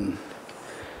from heaven.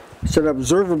 It's an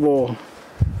observable.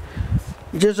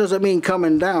 It just doesn't mean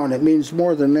coming down. It means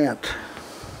more than that.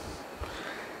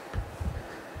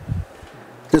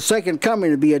 The second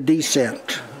coming would be a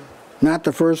descent, not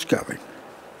the first coming.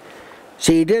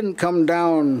 See, he didn't come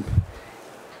down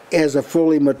as a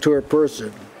fully mature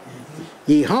person.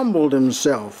 He humbled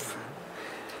himself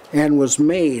and was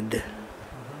made,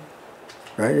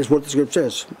 right? Is what the Scripture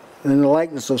says, in the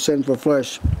likeness of sinful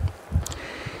flesh.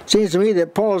 Seems to me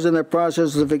that Paul is in the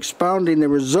process of expounding the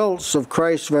results of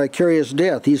Christ's vicarious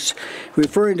death. He's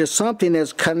referring to something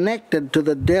that's connected to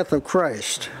the death of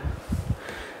Christ.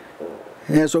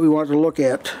 And that's what we want to look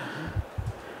at.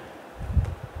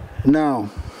 Now,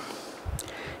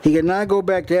 he could not go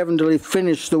back to heaven until he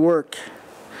finished the work.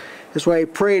 That's why he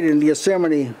prayed in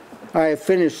Gethsemane, I have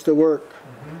finished the work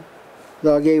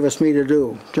thou gavest me to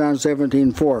do. John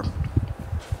 17:4.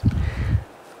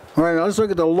 All right, now let's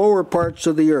look at the lower parts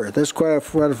of the earth. That's quite a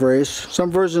phrase.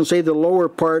 Some versions say the lower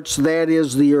parts, that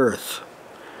is the earth.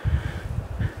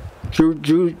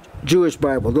 Jewish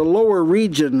Bible. The lower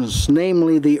regions,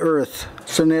 namely the earth,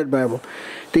 Synod Bible,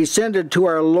 descended to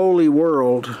our lowly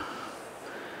world.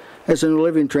 That's in the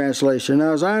Living Translation.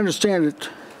 Now, as I understand it,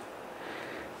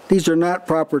 these are not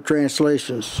proper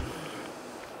translations.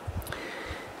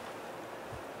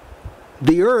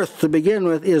 The earth, to begin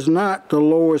with, is not the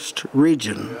lowest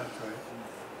region.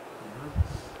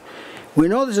 We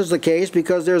know this is the case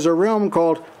because there's a realm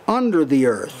called under the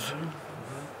earth.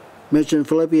 Mentioned in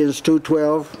Philippians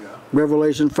 2:12,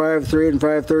 Revelation 5:3 and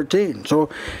 5:13. So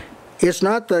it's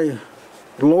not the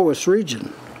lowest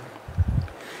region.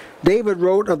 David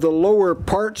wrote of the lower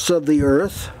parts of the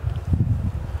earth,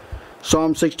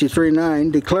 Psalm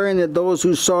 63:9, declaring that those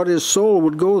who sought his soul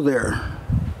would go there.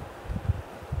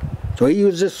 So he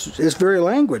used this very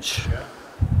language.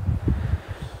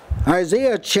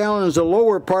 Isaiah challenged the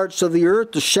lower parts of the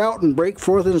earth to shout and break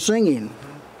forth in singing.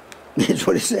 That's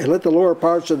what he said. Let the lower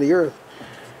parts of the earth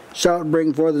shout and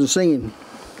break forth in singing.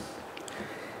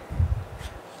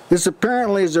 This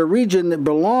apparently is a region that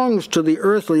belongs to the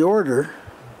earthly order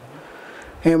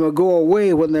and will go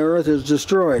away when the earth is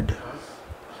destroyed.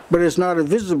 But it's not a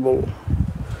visible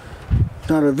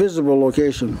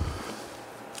location.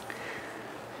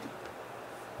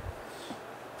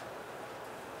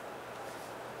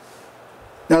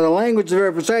 Now the language is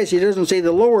very precise. He doesn't say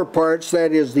the lower parts,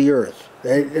 that is the earth.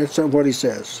 That's not what he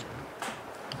says.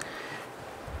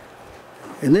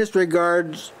 In this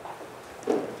regard,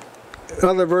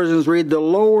 other versions read the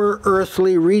lower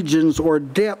earthly regions or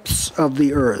depths of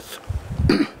the earth.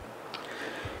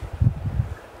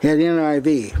 Had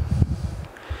NIV.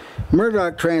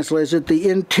 Murdoch translates it the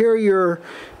interior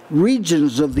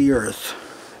regions of the earth.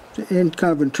 And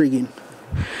kind of intriguing.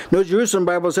 No, Jerusalem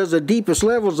Bible says the deepest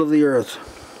levels of the earth.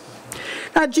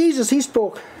 Now Jesus, he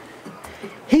spoke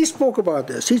about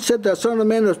this. He said the Son of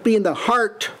Man was being the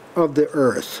heart of the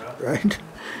earth, right?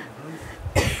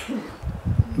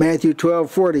 Matthew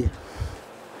 12:40.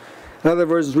 Other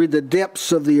versions read the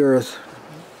depths of the earth.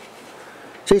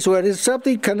 See, so it is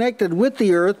something connected with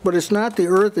the earth, but it's not the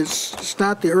earth. It's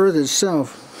not the earth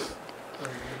itself.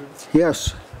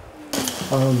 Yes.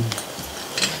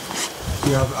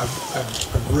 Yeah,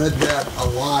 I've read that a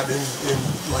lot, and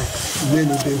like many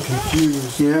have been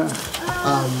confused. Yeah.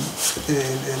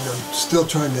 And I'm still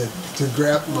trying to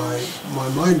grab my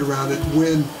mind around it.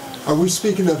 When are we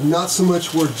speaking of not so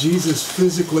much where Jesus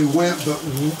physically went, but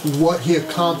what he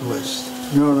accomplished?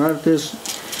 No, not this.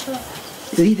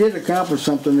 He did accomplish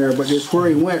something there, but it's where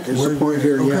he went is the point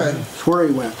here. Okay. Yeah, it's where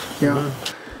he went. Yeah.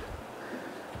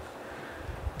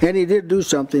 And he did do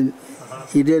something.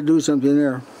 He did do something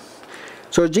there.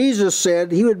 So Jesus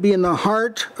said he would be in the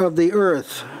heart of the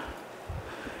earth.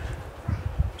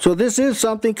 So this is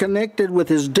something connected with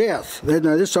his death.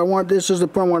 Now this is the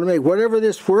point I want to make. Wherever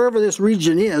this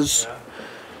region is,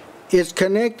 it's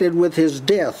connected with his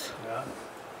death.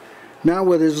 not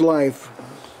with his life.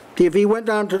 If he went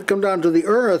down to come down to the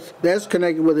earth, that's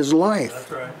connected with his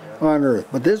life on earth.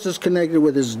 But this is connected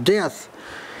with his death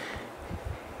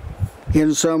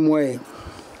in some way.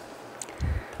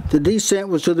 The descent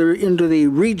was into the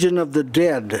region of the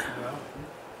dead,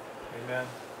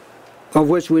 of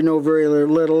which we know very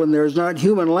little, and there's not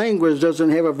human language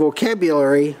doesn't have a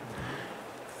vocabulary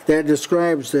that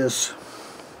describes this.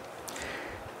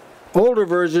 Older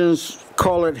versions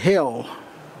call it hell.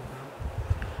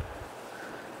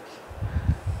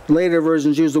 Later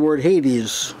versions use the word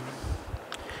Hades.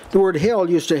 The word hell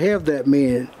used to have that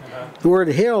meaning. The word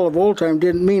hell of old time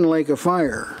didn't mean lake of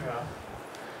fire.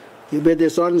 It meant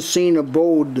this unseen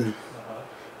abode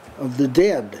of the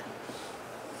dead.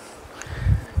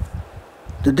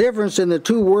 The difference in the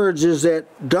two words is that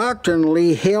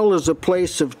doctrinally hell is a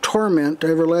place of torment,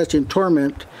 everlasting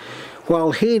torment,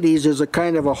 while Hades is a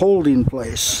kind of a holding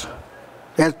place.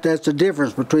 That's the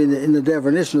difference between in the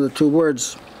definition of the two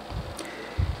words.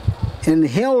 And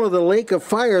hell or the lake of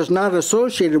fire is not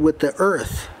associated with the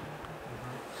earth,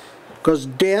 because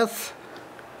death,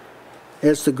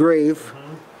 as the grave,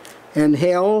 and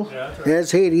hell,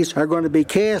 as Hades, are going to be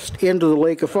cast into the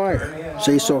lake of fire.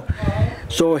 See,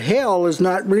 so hell is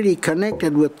not really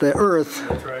connected with the earth.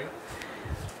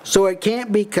 So it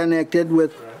can't be connected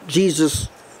with Jesus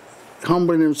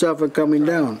humbling himself and coming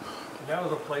down. That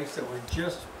was a place that was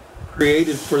just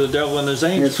created for the devil and his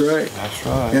angels. That's right. That's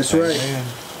right. That's right. Amen.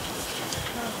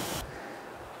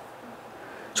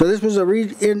 So this was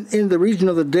in the region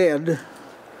of the dead.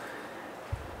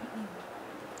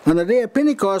 On the day of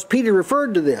Pentecost, Peter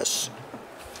referred to this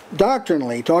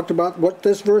doctrinally. He talked about what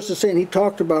this verse is saying. He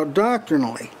talked about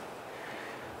doctrinally.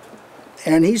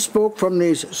 And he spoke from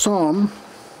this psalm.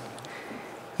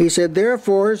 He said,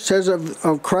 therefore, it says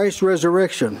of Christ's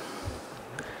resurrection,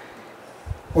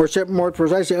 or more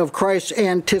precisely, of Christ's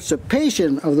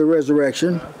anticipation of the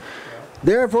resurrection.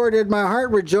 Therefore did my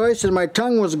heart rejoice, and my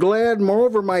tongue was glad.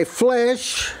 Moreover, my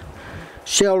flesh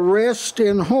shall rest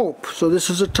in hope. So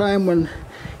this is a time when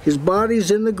his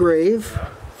body's in the grave,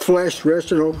 flesh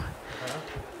rested in hope,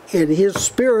 and his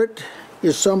spirit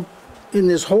is in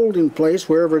this holding place,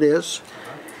 wherever it is.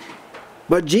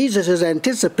 But Jesus is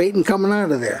anticipating coming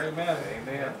out of there. Amen.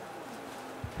 Amen.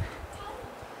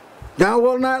 Thou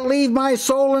wilt not leave my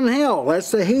soul in hell.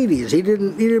 That's the Hades. He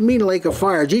didn't mean lake of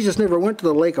fire. Jesus never went to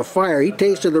the lake of fire. He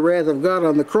tasted the wrath of God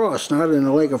on the cross, not in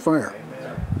the lake of fire.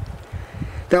 Amen.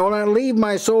 Thou wilt not leave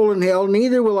my soul in hell,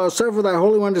 neither will I suffer thy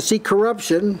Holy One to see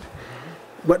corruption.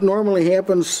 What normally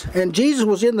happens. And Jesus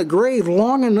was in the grave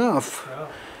long enough,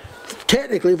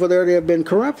 technically, for there to have been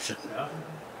corruption.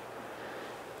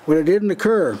 But it didn't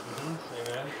occur.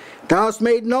 Thou hast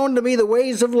made known to me the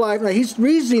ways of life. Now he's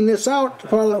reasoning this out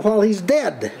while he's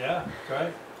dead. Yeah,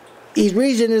 right. He's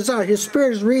reasoning this out. His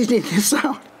spirit is reasoning this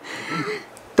out.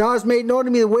 Thou hast made known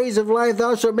to me the ways of life.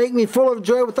 Thou shalt make me full of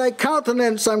joy with thy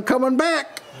countenance. I'm coming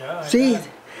back. Yeah, see?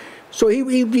 So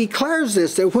he declares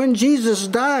this, that when Jesus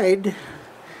died,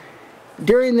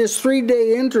 during this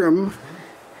 3-day interim,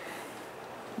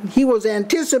 he was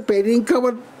anticipating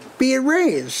coming, being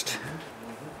raised.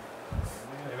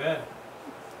 Amen.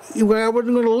 I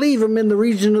wasn't going to leave him in the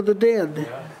region of the dead.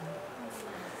 Yeah.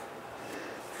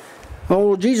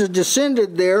 Oh, Jesus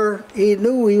descended there. He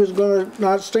knew he was going to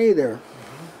not stay there.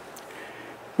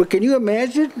 But can you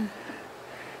imagine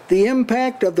the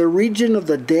impact of the region of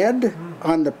the dead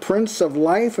on the Prince of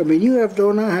Life? I mean, you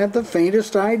do not have the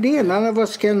faintest idea. None of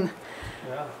us can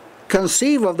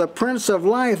conceive of the Prince of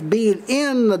Life being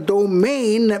in the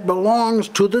domain that belongs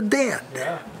to the dead.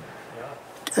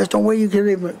 There's no way you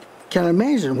can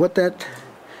imagine what that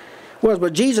was.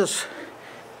 But Jesus,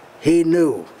 he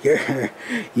knew,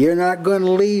 you're not going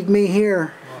to leave me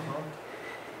here.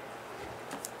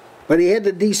 But he had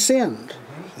to descend.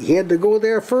 He had to go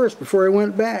there first before he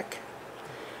went back.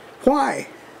 Why?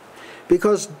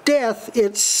 Because death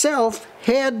itself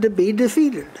had to be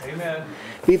defeated. Amen.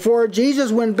 Before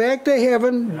Jesus went back to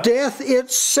heaven, death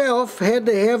itself had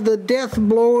to have the death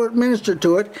blow administered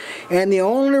to it. And the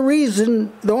only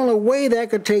way that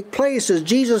could take place is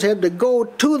Jesus had to go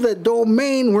to the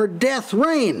domain where death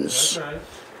reigns. That's right.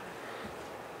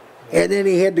 And then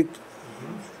he had to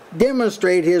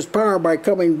demonstrate his power by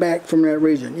coming back from that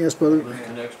region. Yes, brother? It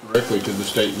connects directly to the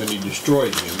statement he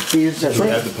destroyed him. That's He right.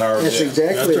 had the power of That's death.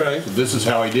 exactly That's it. right. So this is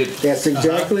how he did it. That's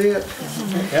exactly it.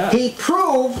 Yeah. He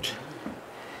proved.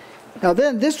 Now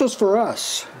then, this was for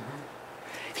us.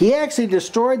 He actually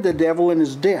destroyed the devil in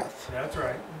his death. That's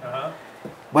right.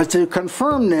 But to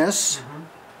confirm this,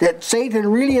 that Satan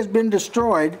really has been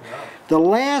destroyed, the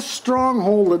last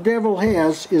stronghold the devil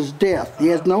has is death. He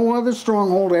has no other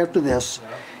stronghold after this.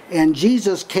 And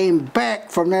Jesus came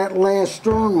back from that last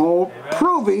stronghold,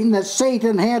 proving that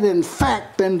Satan had in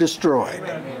fact been destroyed.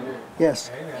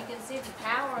 Yes? You can see the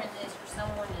power in this for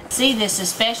someone to see this,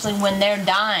 especially when they're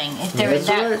dying. If they're That's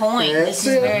at that right. point, That's this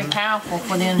is it. very powerful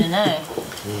for them to know.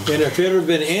 And if it had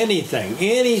been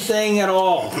anything at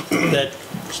all that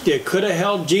it could have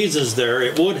held Jesus there,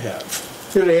 it would have.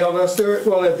 Should have held us there.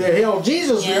 Well, if they held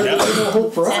Jesus there, Yeah. there's no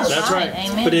hope for us. That's right.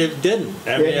 Amen. But it didn't.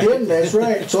 I mean, It didn't, that's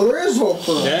right. So there is hope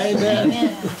for us. Amen.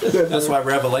 Amen. That's why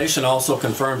Revelation also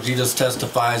confirms, Jesus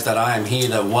testifies that I am he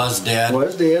that was dead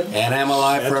Was dead. and am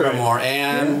alive That's forevermore right.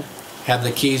 and have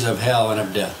the keys of hell and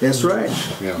of death. That's right.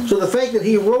 Yeah. So the fact that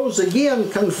he rose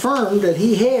again confirmed that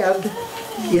he had,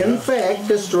 in fact,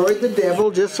 destroyed the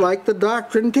devil just like the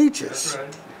doctrine teaches.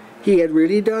 He had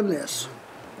really done this.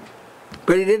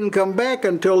 But he didn't come back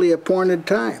until the appointed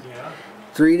time.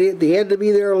 3 days. He had to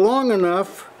be there long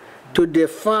enough to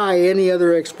defy any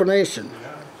other explanation.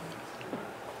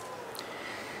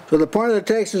 So the point of the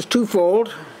text is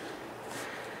twofold.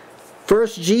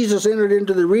 First, Jesus entered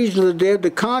into the region of the dead to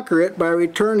conquer it by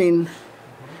returning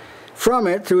from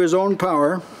it through his own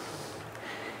power.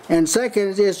 And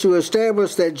second is to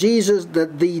establish that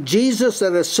the Jesus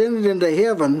that ascended into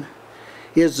heaven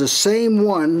is the same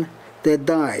one that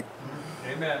died.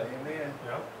 Amen.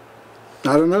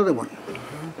 Not another one.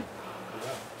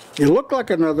 It looked like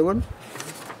another one,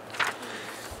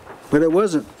 but it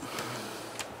wasn't.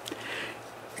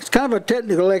 It's kind of a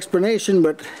technical explanation,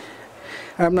 but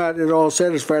I'm not at all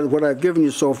satisfied with what I've given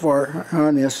you so far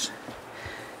on this.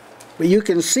 But you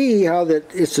can see how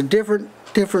that it's a different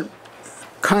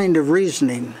kind of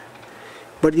reasoning.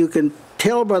 But you can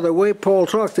tell by the way Paul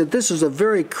talks that this is a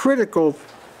very critical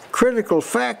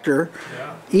factor.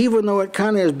 Even though it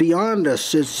kind of is beyond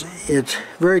us, it's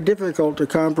very difficult to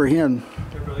comprehend.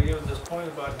 Really, even this point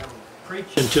about him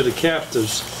preaching to the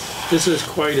captives, this is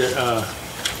quite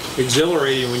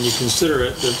exhilarating when you consider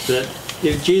it that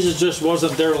if Jesus just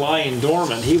wasn't there lying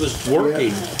dormant, he was working.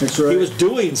 Yeah, that's right. He was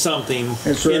doing something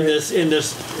That's right. in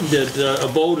the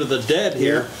abode of the dead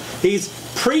here. Yeah. He's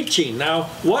preaching. Now,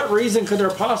 what reason could there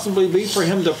possibly be for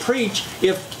him to preach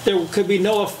if there could be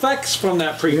no effects from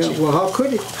that preaching? Yeah, well,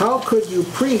 how could you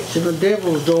preach in the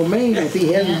devil's domain if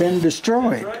he hadn't been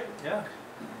destroyed? Right? Yeah.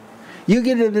 You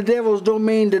get in the devil's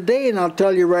domain today, and I'll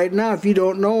tell you right now, if you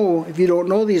don't know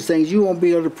these things, you won't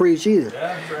be able to preach either. Yeah,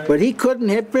 that's right. But he couldn't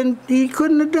have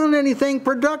done anything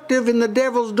productive in the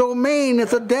devil's domain if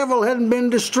the devil hadn't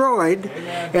been destroyed.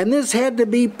 Amen. And this had to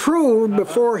be proved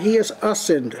before he is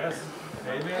ascended. Yes.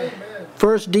 Amen.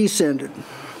 First descended.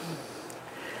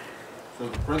 So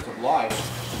the Prince of Life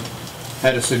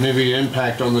had a significant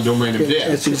impact on the domain of death.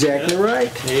 That's exactly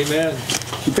right. Amen.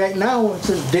 In fact, now it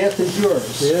says death is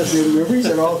yours. Yes. Remember, he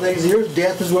said all things are yours.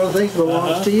 Death is one of the things that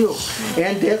belongs to you.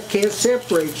 And death can't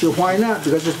separate you. Why not?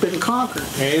 Because it's been conquered.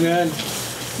 Amen.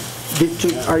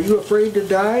 Are you afraid to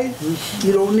die?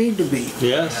 You don't need to be.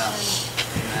 Yes.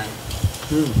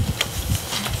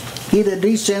 He that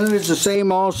descended is the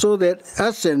same also that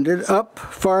ascended up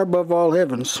far above all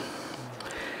heavens.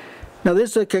 Now this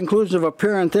is the conclusion of a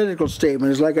parenthetical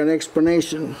statement. It's like an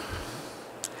explanation.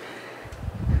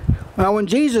 Now when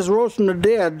Jesus rose from the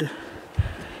dead,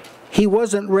 he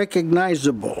wasn't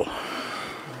recognizable.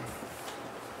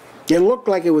 It looked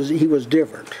like he was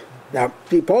different. Now,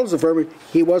 Paul's affirming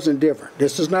he wasn't different.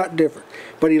 This is not different.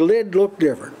 But he did look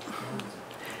different.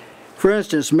 For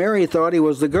instance, Mary thought he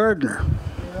was the gardener.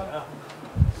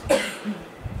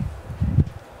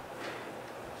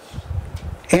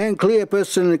 And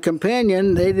Cleopas and the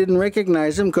companion, they didn't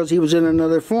recognize him because he was in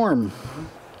another form.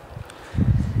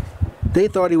 They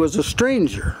thought he was a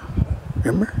stranger.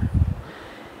 Remember?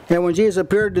 And when Jesus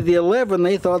appeared to the 11,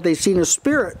 they thought they'd seen a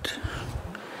spirit.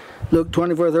 Luke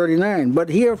 24:39. But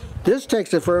here, this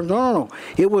text affirms, no.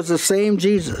 It was the same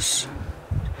Jesus.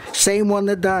 Same one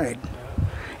that died.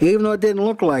 Even though it didn't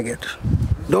look like it.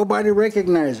 Nobody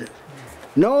recognized it.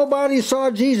 Nobody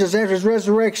saw Jesus after his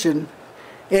resurrection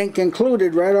and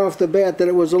concluded right off the bat that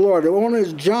it was the Lord. It only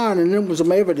was John, and it was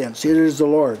some evidence. It is the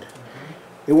Lord.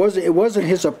 It wasn't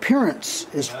his appearance.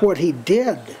 It's what he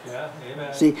did. Yeah.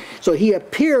 Amen. See, so he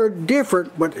appeared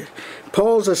different, but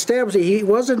Paul's establishing he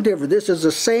wasn't different. This is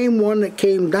the same one that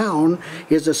came down,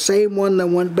 is the same one that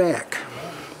went back.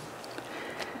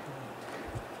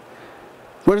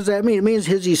 What does that mean? It means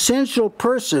his essential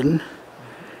person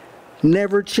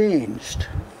never changed.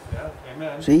 Yeah.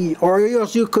 Amen. See, or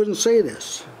else you couldn't say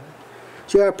this.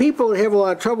 See, our people that have a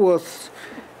lot of trouble with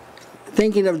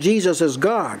thinking of Jesus as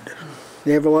God.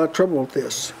 They have a lot of trouble with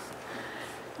this.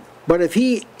 But if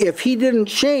he didn't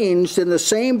change, then the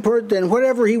same person, then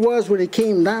whatever he was when he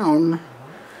came down,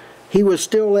 he was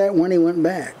still that when he went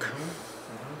back.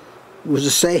 It was the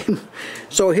same.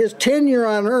 So his tenure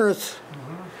on earth,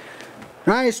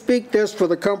 and I speak this for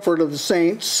the comfort of the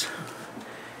saints,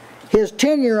 his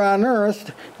tenure on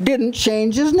earth didn't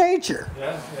change his nature.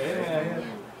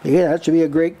 Yeah, that should be a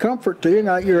great comfort to you.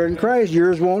 Now you're in Christ,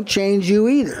 yours won't change you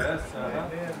either.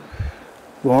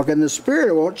 Walk in the Spirit,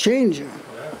 it won't change you.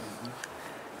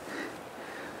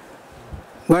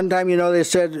 One time, you know, they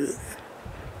said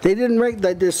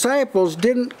the disciples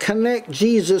didn't connect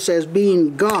Jesus as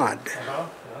being God.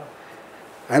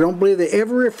 I don't believe they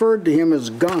ever referred to him as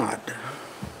God.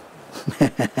 In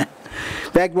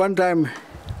fact, one time,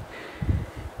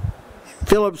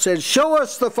 Philip said, "Show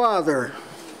us the Father."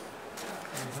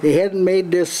 They hadn't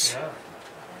made this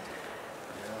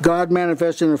God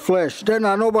manifest in the flesh.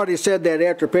 Now, nobody said that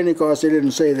after Pentecost. They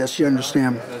didn't say this, you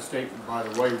understand. That statement, by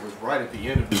the way, was right at the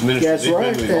end of his ministry. That's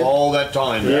right. They've been with all that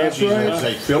time. That's Jesus right. would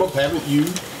say, "Philip, haven't you?"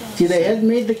 See, they hadn't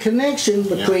made the connection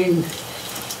between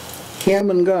him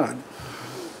and God.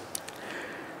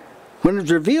 When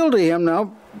it's revealed to him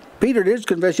now, Peter did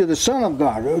confess, "You're the Son of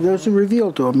God." It was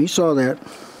revealed to him. He saw that.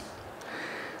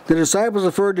 The disciples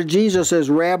referred to Jesus as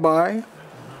Rabbi.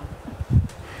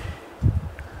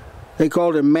 They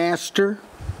called him Master.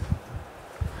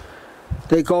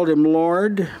 They called him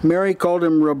Lord. Mary called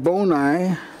him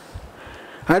Rabboni.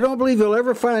 I don't believe you'll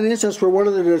ever find an instance where one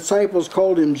of the disciples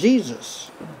called him Jesus.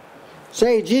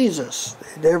 Say Jesus.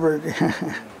 They never.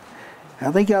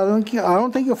 I don't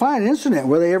think you'll find an incident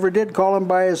where they ever did call him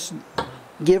by his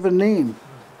given name,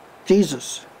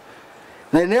 Jesus.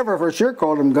 They never for sure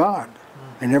called him God.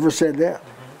 They never said that.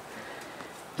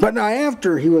 But now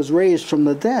after he was raised from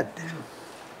the dead,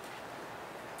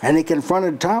 and he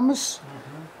confronted Thomas,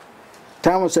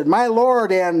 Thomas said, "My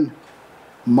Lord and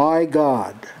my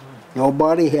God."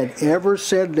 Nobody had ever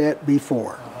said that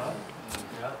before.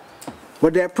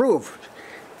 What'd that prove?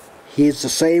 He's the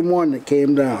same one that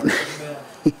came down.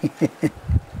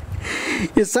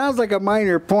 It sounds like a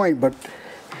minor point, but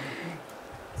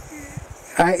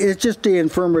it's just the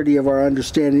infirmity of our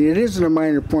understanding. It isn't a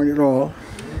minor point at all.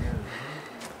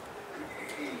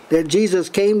 That Jesus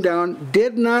came down,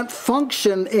 did not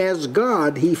function as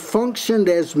God. He functioned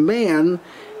as man,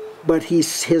 but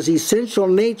his essential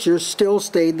nature still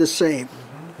stayed the same.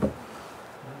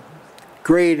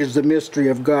 Great is the mystery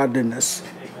of godliness.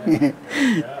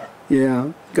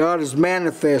 Yeah, God is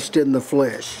manifest in the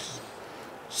flesh,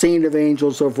 seen of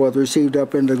angels, so forth, received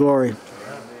up into glory.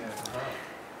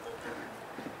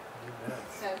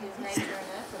 So his nature and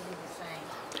us will be the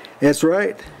same. That's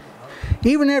right.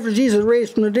 Even after Jesus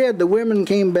raised from the dead, the women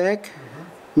came back.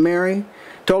 Mary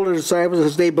told the disciples,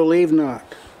 as they believed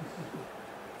not.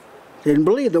 They didn't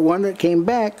believe the one that came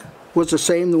back was the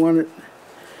same, the one that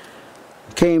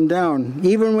came down.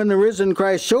 Even when the risen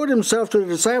Christ showed himself to the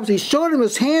disciples, he showed them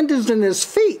his hands and his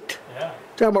feet.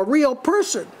 I'm a real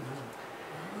person.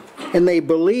 And they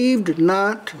believed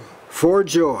not for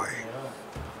joy.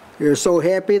 They were so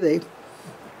happy they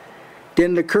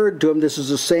didn't occur to them this is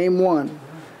the same one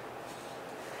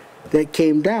that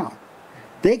came down.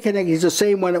 They connect, he's the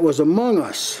same one that was among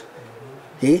us.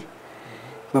 See?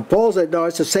 But Paul said, no,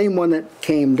 it's the same one that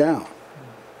came down.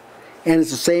 And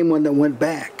it's the same one that went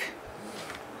back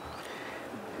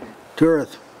to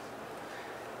earth.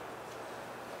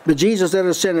 But Jesus that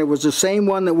ascended was the same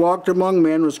one that walked among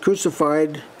men, was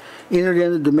crucified, entered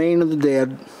into the domain of the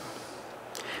dead.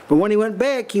 But when he went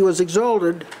back, he was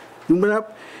exalted. He went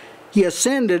up, he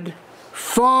ascended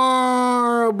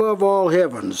far above all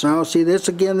heavens. Now see this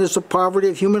again, this is a poverty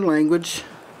of human language.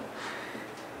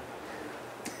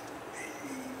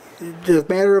 The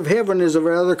matter of heaven is a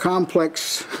rather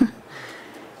complex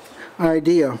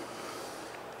idea.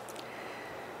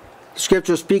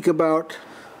 Scriptures speak about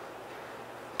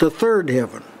the third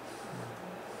heaven.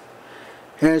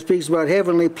 And it speaks about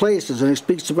heavenly places, and it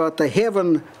speaks about the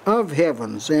heaven of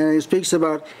heavens, and it speaks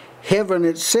about heaven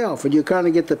itself, and you kind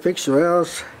of get the picture. Well,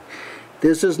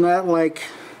 this is not like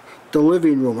the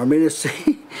living room. I mean, it's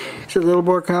a little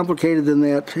more complicated than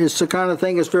that. It's the kind of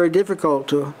thing that's very difficult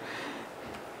to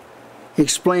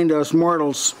explain to us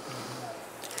mortals.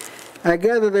 I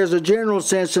gather there's a general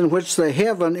sense in which the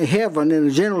heaven in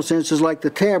a general sense is like the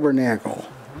tabernacle.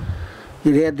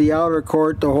 It had the outer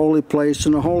court, the holy place,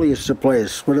 and the holiest of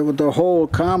place. But the whole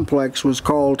complex was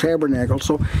called tabernacle.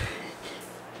 So,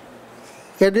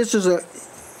 and this is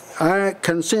I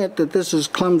consent that this is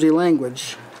clumsy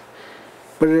language.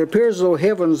 But it appears as though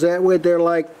heavens that way, they're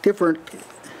like different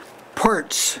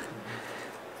parts.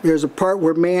 There's a part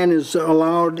where man is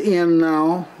allowed in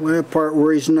now, a part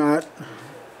where he's not.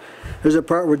 There's a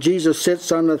part where Jesus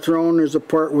sits on the throne. There's a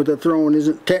part where the throne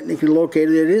isn't technically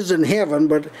located. It is in heaven,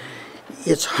 but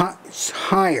it's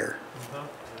higher.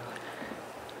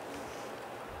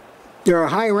 There are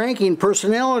high-ranking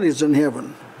personalities in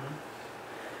heaven.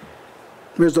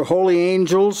 There's the holy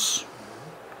angels.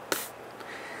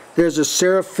 There's a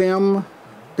seraphim.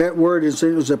 That word is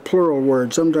a plural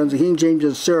word. Sometimes the King James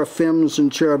is seraphims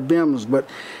and cherubims, but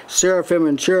seraphim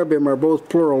and cherubim are both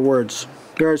plural words.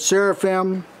 There are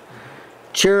seraphim,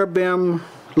 cherubim,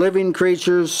 living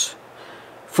creatures,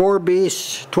 4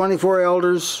 beasts, 24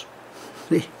 elders.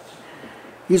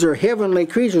 These are heavenly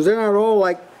creatures. They're not all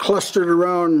like clustered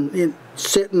around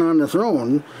sitting on the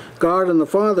throne. God and the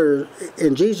Father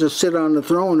and Jesus sit on the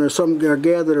throne, or some are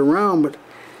gathered around, but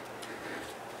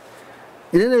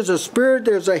and then there's a spirit,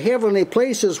 there's a heavenly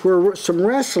places where some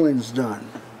wrestling's done.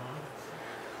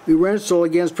 We wrestle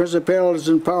against principalities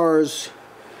and powers,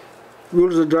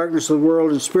 rulers of darkness of the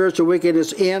world, and spiritual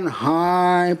wickedness in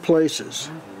high places.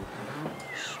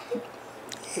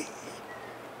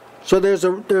 So there's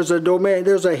a domain,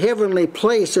 there's a heavenly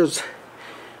place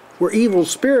where evil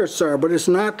spirits are, but it's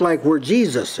not like where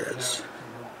Jesus is.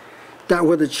 Not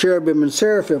where the cherubim and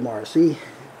seraphim are. See,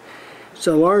 it's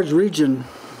a large region.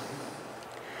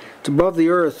 It's above the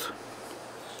earth.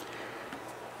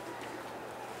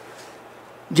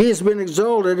 Jesus has been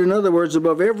exalted, in other words,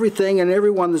 above everything and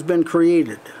everyone that's been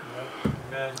created.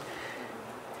 Amen.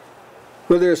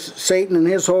 Whether it's Satan and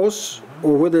his hosts,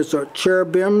 or whether it's a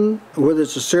cherubim, or whether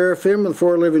it's a seraphim and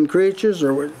 4 living creatures,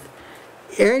 or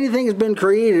anything that's been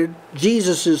created,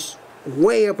 Jesus is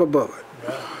way up above it.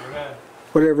 Amen.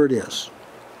 Whatever it is,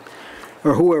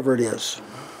 or whoever it is.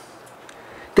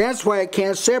 That's why it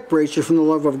can't separate you from the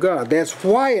love of God. That's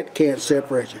why it can't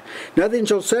separate you. Nothing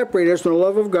shall separate us from the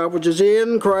love of God, which is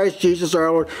in Christ Jesus our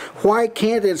Lord. Why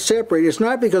can't it separate? It's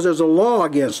not because there's a law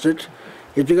against it.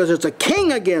 It's because it's a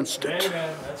king against it.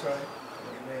 Amen. That's right.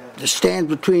 It stands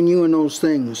between you and those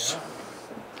things.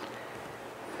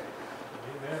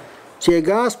 Amen. See, a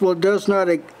gospel that does not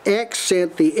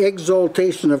accent the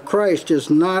exaltation of Christ is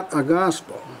not a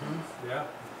gospel. Yeah.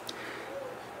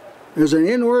 There's an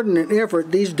inordinate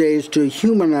effort these days to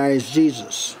humanize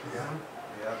Jesus.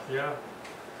 Yeah.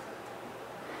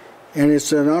 And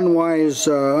it's an unwise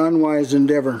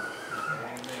endeavor.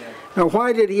 Now,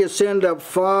 why did he ascend up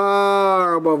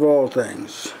far above all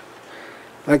things?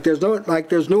 Like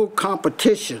there's no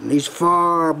competition. He's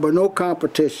far, but no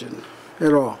competition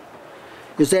at all.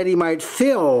 Is that he might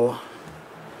fill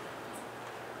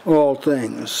all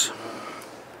things.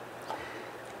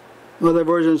 Other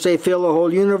versions say fill the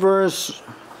whole universe.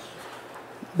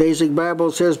 Basic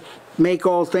Bible says make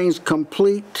all things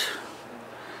complete.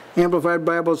 Amplified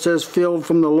Bible says fill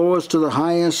from the lowest to the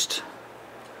highest.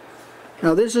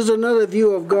 Now this is another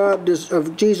view of God,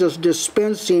 of Jesus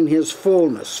dispensing his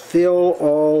fullness. Fill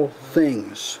all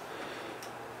things.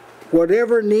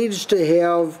 Whatever needs to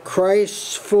have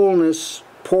Christ's fullness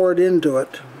poured into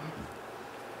it,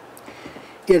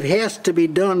 it has to be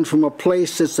done from a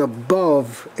place that's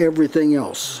above everything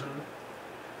else.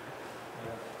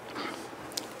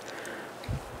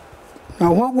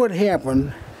 Now what would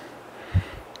happen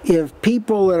if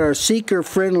people that are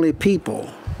seeker-friendly people,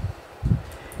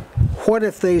 what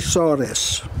if they saw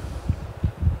this?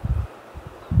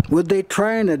 Would they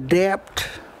try and adapt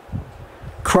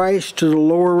Christ to the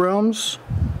lower realms?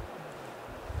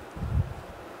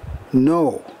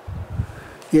 No.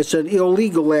 It's an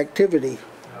illegal activity.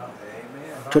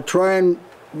 To try and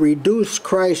reduce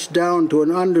Christ down to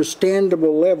an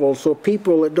understandable level so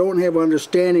people that don't have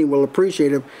understanding will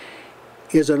appreciate him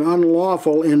is an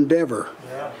unlawful endeavor.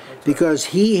 Because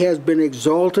he has been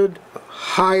exalted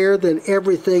higher than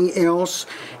everything else,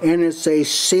 and it's a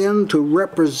sin to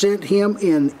represent him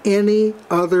in any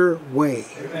other way.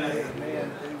 Amen.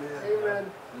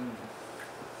 Amen.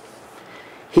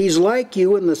 He's like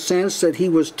you in the sense that he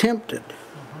was tempted.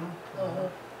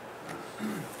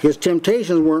 His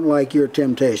temptations weren't like your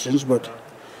temptations, but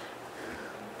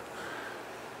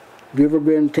have you ever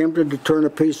been tempted to turn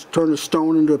a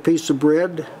stone into a piece of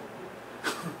bread?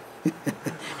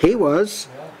 He was.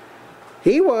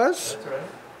 He was. That's right.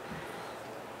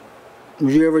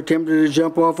 Was you ever tempted to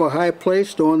jump off a high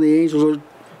place knowing the angels would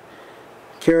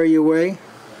carry you away?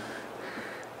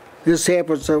 This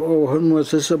happened, when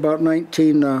was this? About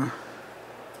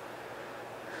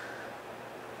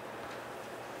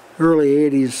early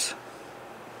 80s.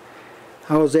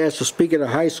 I was asked to speak at a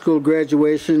high school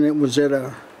graduation. It was at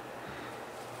a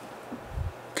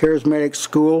charismatic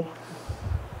school.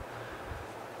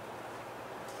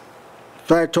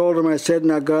 So I told him, I said,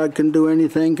 now God can do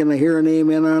anything. Can I hear an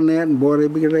amen on that? And boy, they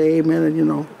began to amen, and you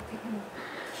know.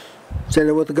 Said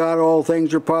that with God all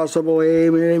things are possible.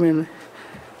 Amen, amen.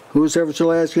 Whosoever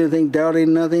shall ask anything,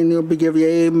 doubting nothing, he'll be given you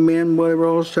amen, whatever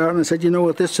else shouting. I said, you know,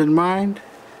 with this in mind,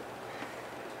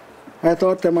 I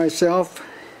thought to myself,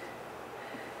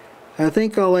 I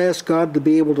think I'll ask God to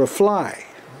be able to fly.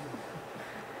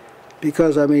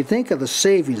 Because, I mean, think of the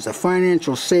savings, the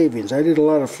financial savings. I did a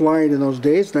lot of flying in those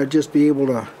days, and I'd just be able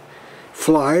to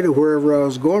fly to wherever I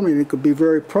was going. I mean, it could be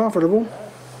very profitable.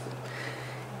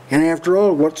 And after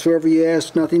all, whatsoever you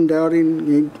ask, nothing doubting,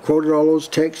 you quoted all those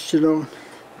texts, you know.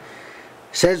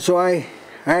 Said, so I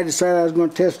decided I was going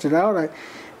to test it out.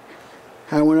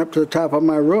 I went up to the top of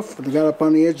my roof, and I got up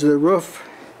on the edge of the roof,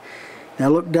 and I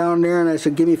looked down there, and I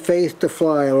said, give me faith to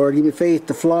fly, Lord, give me faith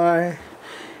to fly.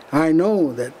 I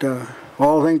know that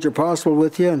all things are possible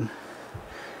with you, and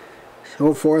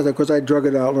so forth. Of course, I drug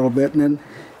it out a little bit, and then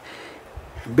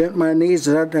bent my knees,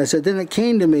 and I said, then it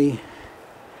came to me,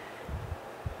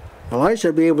 well, I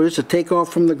should be able just to take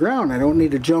off from the ground. I don't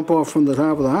need to jump off from the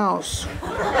top of the house.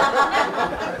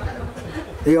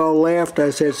 They all laughed. I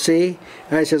said, see?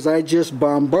 I says, I just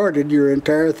bombarded your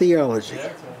entire theology.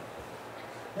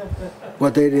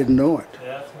 But they didn't know it.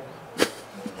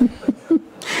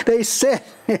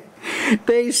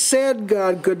 They said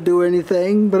God could do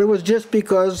anything, but it was just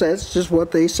because that's just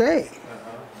what they say.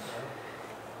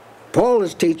 Paul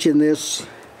is teaching this,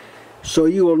 so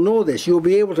you will know this. You will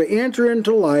be able to enter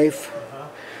into life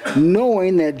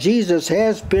knowing that Jesus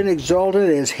has been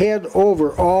exalted as head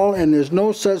over all, and there's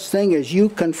no such thing as you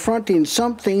confronting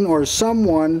something or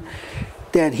someone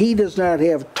that he does not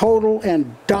have total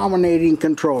and dominating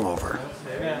control over.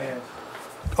 Amen.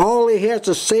 All he has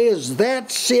to say is,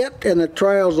 that's it, and the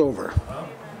trial's over.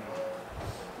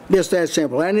 Just that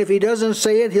simple. And if he doesn't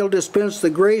say it, he'll dispense the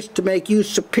grace to make you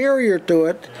superior to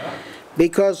it,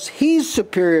 because he's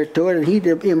superior to it, and he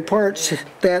imparts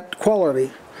that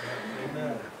quality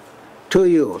to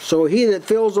you. So he that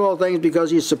fills all things,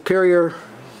 because he's superior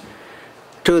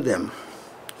to them.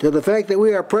 To the fact that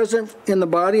we are present in the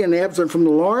body and absent from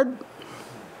the Lord,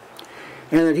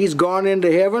 and that he's gone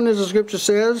into heaven, as the scripture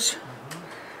says,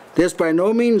 this by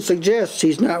no means suggests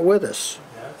he's not with us.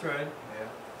 That's right.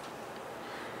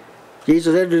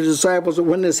 Jesus said to the disciples that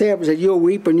when this happens, that you'll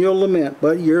weep and you'll lament,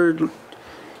 but your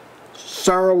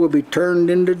sorrow will be turned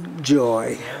into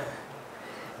joy.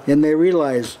 And they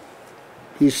realize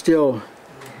he's still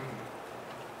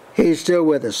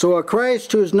with us. So a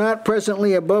Christ who is not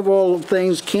presently above all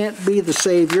things can't be the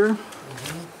Savior.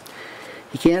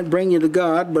 He can't bring you to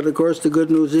God, but of course the good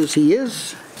news is he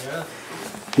is.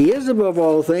 He is above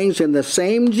all things, and the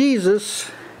same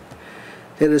Jesus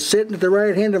that is sitting at the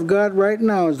right hand of God right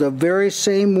now is the very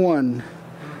same one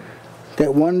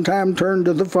that one time turned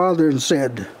to the Father and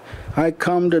said, I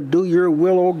come to do your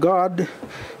will, O God.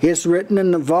 It's written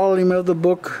in the volume of the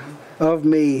book of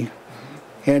me.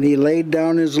 And he laid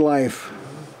down his life,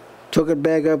 took it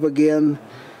back up again,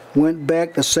 went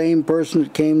back the same person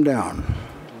that came down.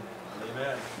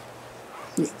 Amen.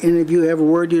 Any of you have a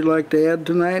word you'd like to add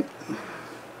tonight?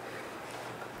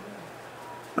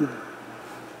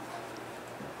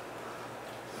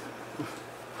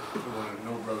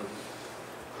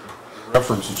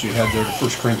 Reference that you had there to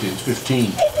 1 Corinthians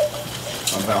 15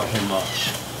 about him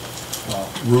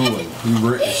ruling.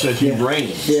 It said he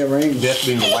reigns. Yeah, reigns. Death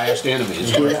being the last enemy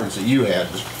is the reference that you had.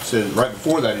 It says right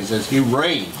before that he says he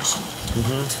reigns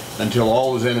until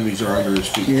all his enemies are under his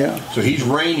feet. Yeah. So he's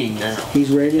reigning now.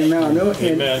 He's reigning now. No,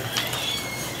 Amen.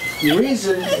 The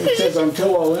reason it says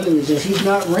until all enemies is he's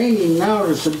not reigning now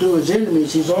to subdue his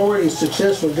enemies. He's already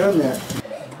successfully done that.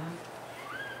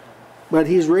 But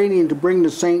he's reigning to bring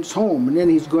the saints home, and then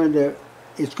it's going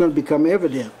to become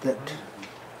evident that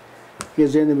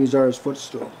his enemies are his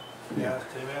footstool. Yes,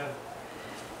 amen.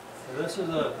 This is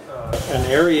an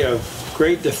area of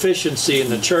great deficiency in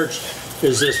the church,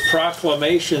 is this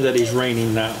proclamation that he's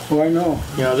reigning now. Oh, I know.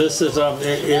 You know, this is I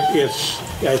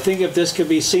think if this could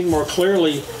be seen more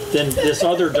clearly, then this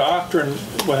other doctrine,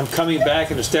 when I'm coming back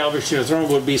and establishing the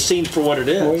throne, would be seen for what it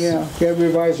is. Oh yeah, he had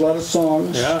revised a lot of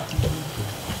songs. Yeah.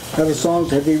 A lot of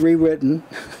songs had to be rewritten.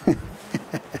 I've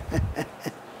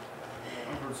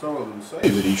heard some of them say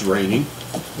that he's reigning,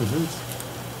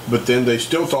 but then they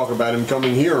still talk about him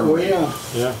coming here. Oh yeah.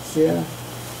 Yeah.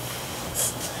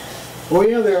 Oh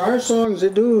yeah, there are songs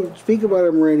that do speak about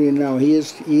him reigning now. He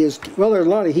is. Well, there's a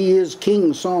lot of he is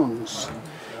king songs.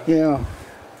 Yeah.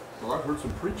 Well, I've heard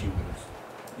some preaching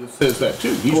that says that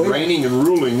too. He's reigning and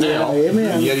ruling now,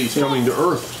 and yet he's coming to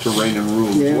earth to reign and rule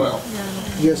as well.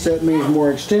 I guess that means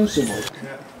more extensively.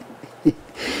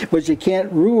 But you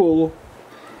can't rule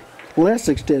less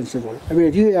extensively. I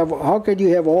mean, how could you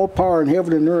have all power in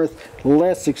heaven and earth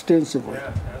less extensively?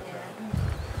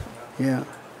 Yeah.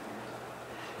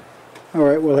 All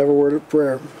right, we'll have a word of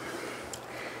prayer.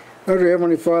 Our dear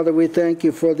Heavenly Father, we thank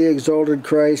you for the exalted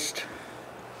Christ,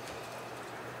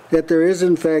 that there is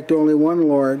in fact only one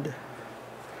Lord,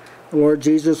 the Lord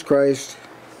Jesus Christ.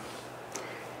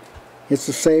 It's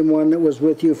the same one that was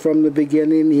with you from the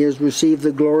beginning. He has received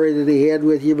the glory that he had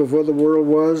with you before the world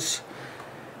was.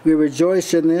 We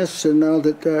rejoice in this, and now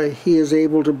that he is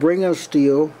able to bring us to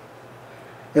you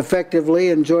effectively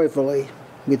and joyfully.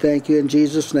 We thank you in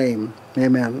Jesus' name.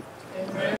 Amen.